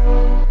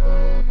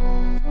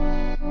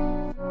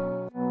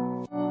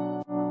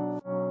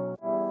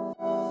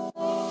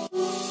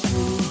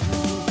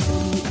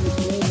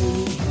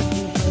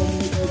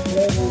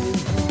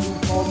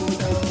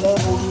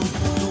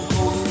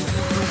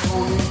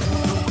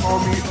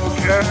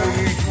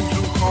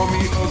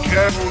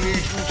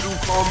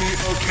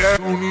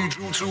 Need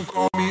you to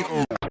call me a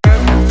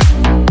cab.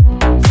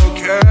 A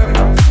cab.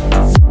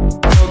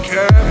 A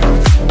cab.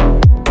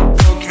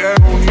 A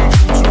cab. Need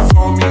you to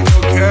call me a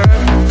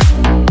cab.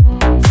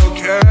 A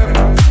cab.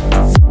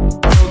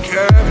 A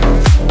cab.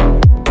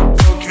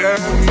 A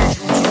cab. Need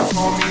you to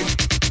call me.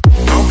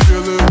 I'm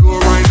feeling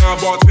good right now,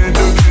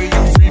 bartender. Can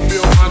you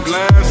refill my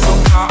glass?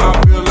 Somehow I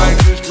feel like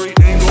this drink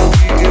ain't gon'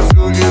 be as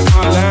good as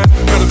my last.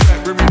 Matter of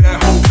fact, bring me that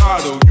whole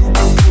bottle. You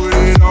can put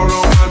it all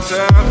on my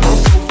tab. I'm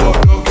so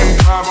fucked up, can't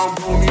drive. I'm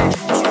gon' need you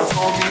to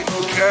call me a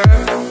cab.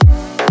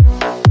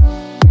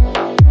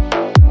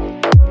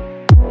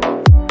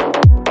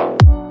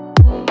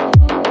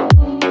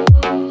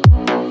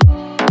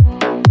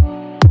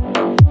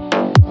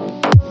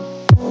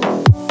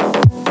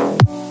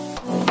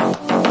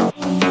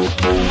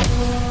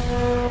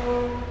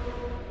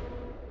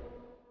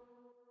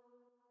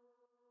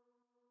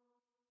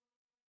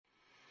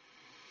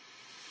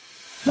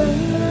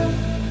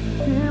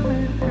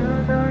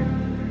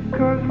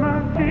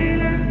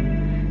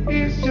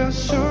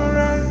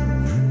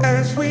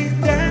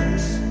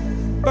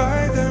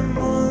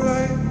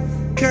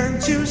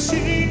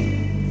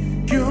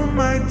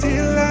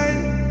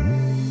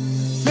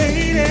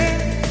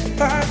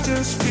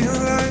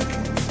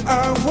 I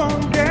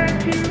won't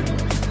get you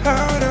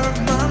out of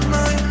my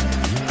mind.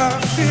 I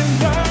feel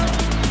love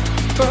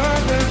for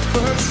the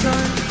first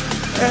time,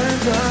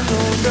 and I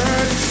know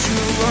that it's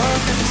true. I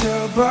can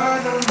tell by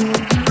the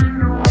look in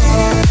your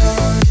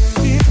eyes.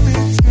 Keep me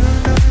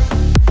tonight,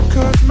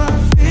 'cause my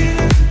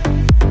feeling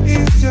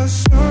is just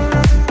so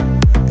right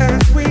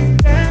as we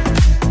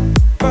dance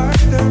by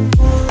the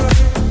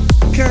moonlight.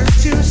 Can't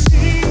you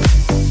see?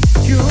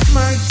 You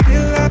might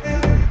delight.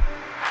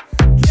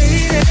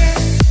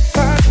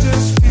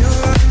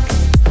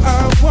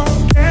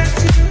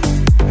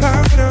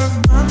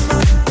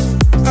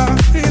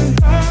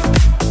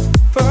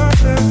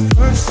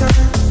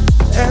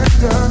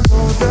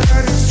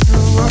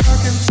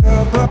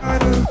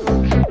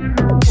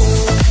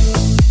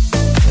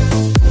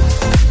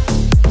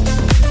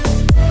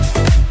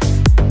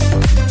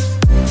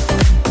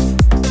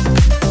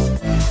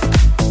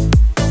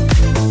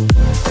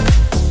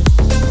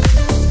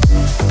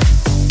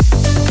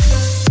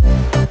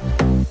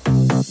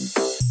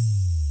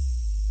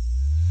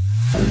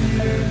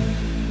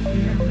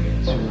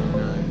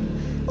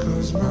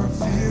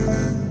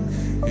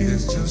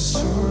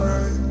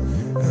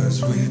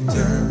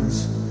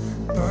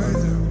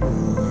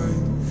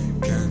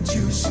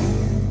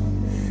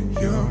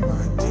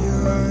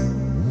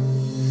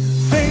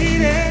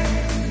 Lady,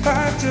 I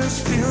just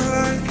feel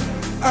like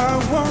I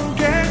won't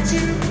get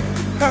you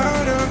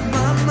out of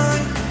my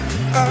mind.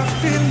 I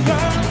feel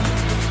love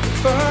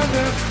for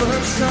the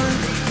first time,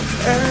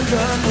 and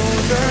I know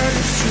that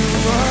it's true.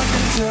 I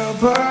can tell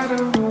by the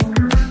look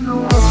in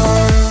your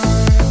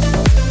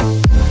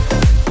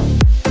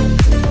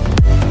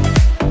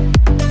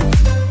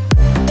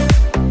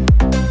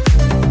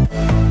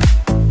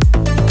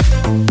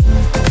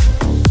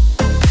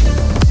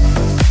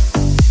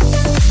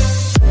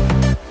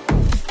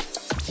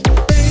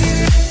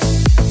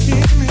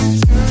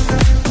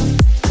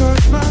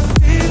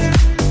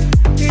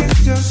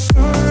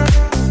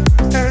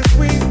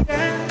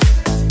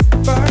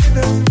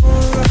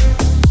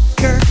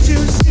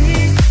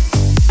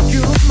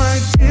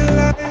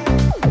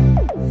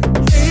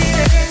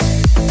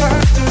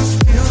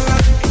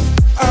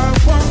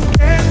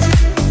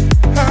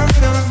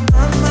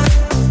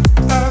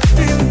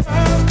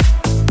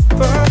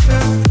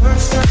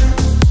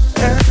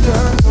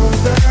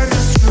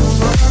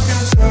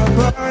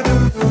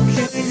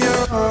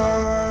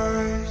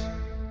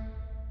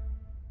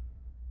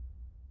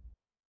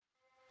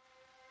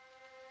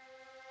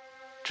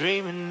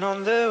dreaming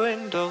on the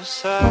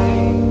windowside,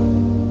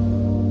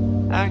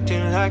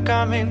 acting like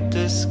I'm in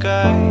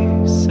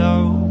disguise, so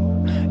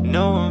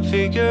no one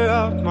figure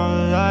out my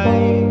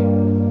life.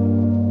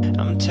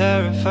 I'm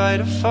terrified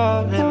of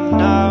falling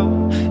now.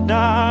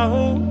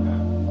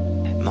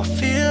 My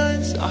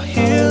feelings are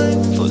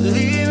healing for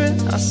leaving.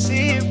 I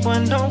see it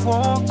when I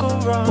walk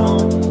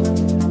around.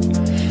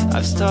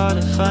 I've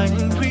started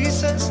finding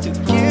reasons to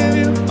give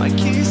you my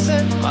keys,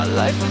 and my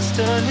life is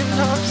turning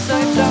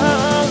upside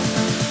down.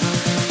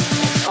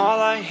 All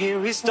I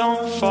hear is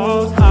don't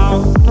fall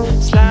out,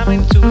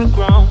 slamming to the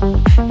ground,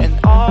 and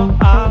all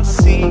I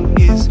see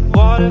is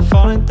water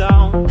falling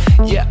down.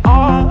 Yeah,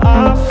 all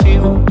I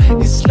feel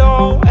is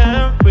slow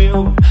and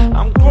real.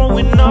 I'm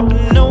growing up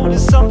and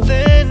notice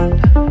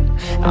something.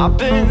 I've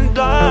been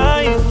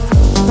blind.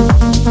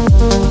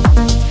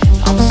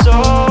 I'm so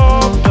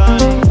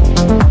blind.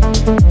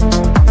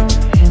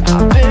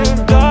 I've been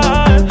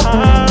blind.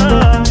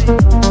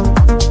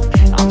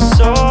 I'm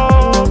so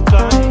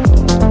blind.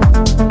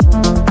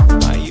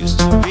 I used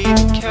to be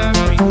the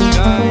caring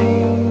guy,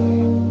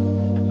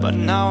 but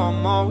now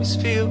I'm always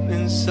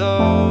feeling so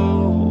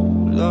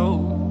low.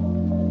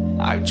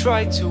 I've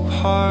tried too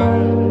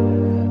hard,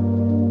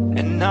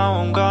 and now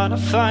I'm gonna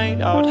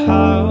find out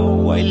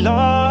how I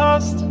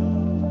lost.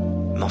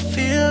 My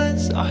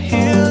feelings are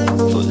healing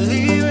for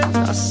leaving.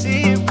 I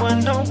see it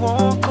when I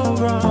walk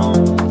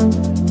around.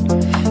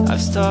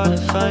 I've started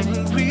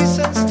finding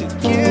reasons to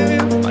give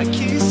you my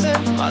keys,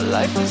 and my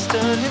life is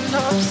turning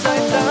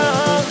upside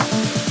down.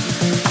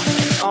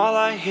 And all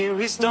I hear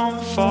is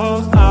don't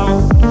fall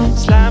out,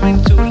 slamming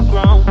to the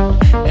ground,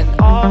 and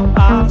all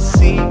I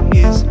see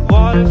is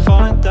water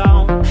falling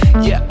down.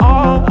 Yeah,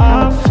 all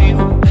I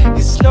feel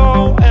is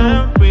slow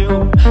and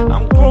real.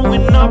 I'm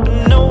growing up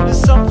and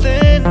notice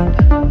something.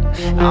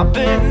 I've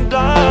been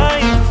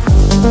blind.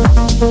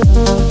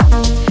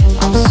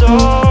 I'm so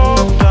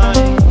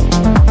blind.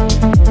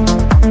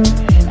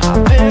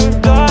 I've been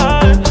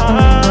blind.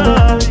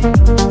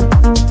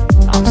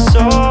 I'm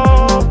so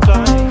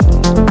blind.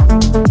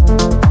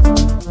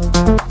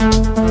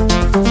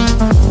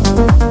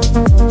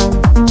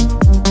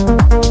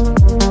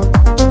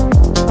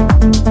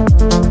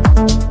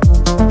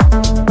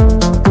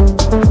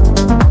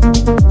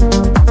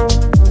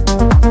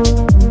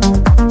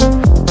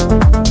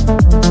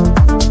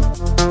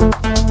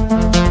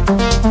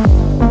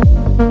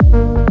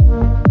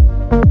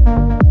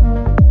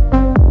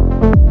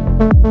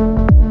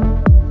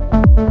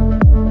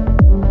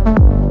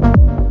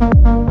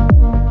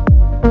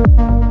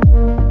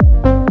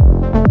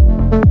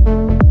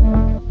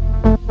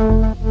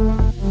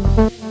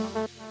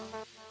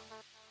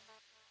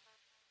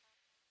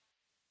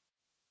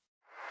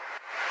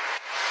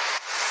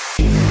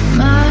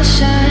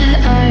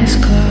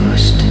 eyes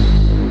closed.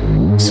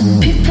 Some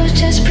people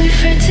just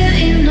prefer to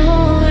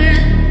ignore,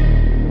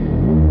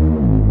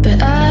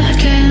 but I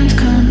can't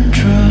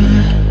control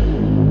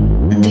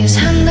this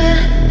hunger.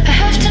 I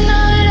have to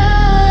know it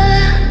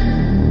all.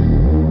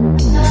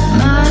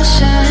 My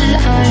sad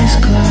eyes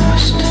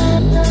closed.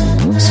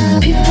 Some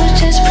people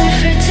just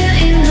prefer to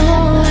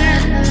ignore,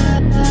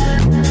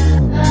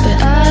 but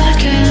I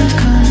can't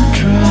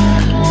control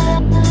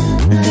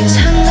this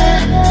hunger.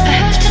 I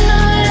have to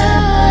know it all.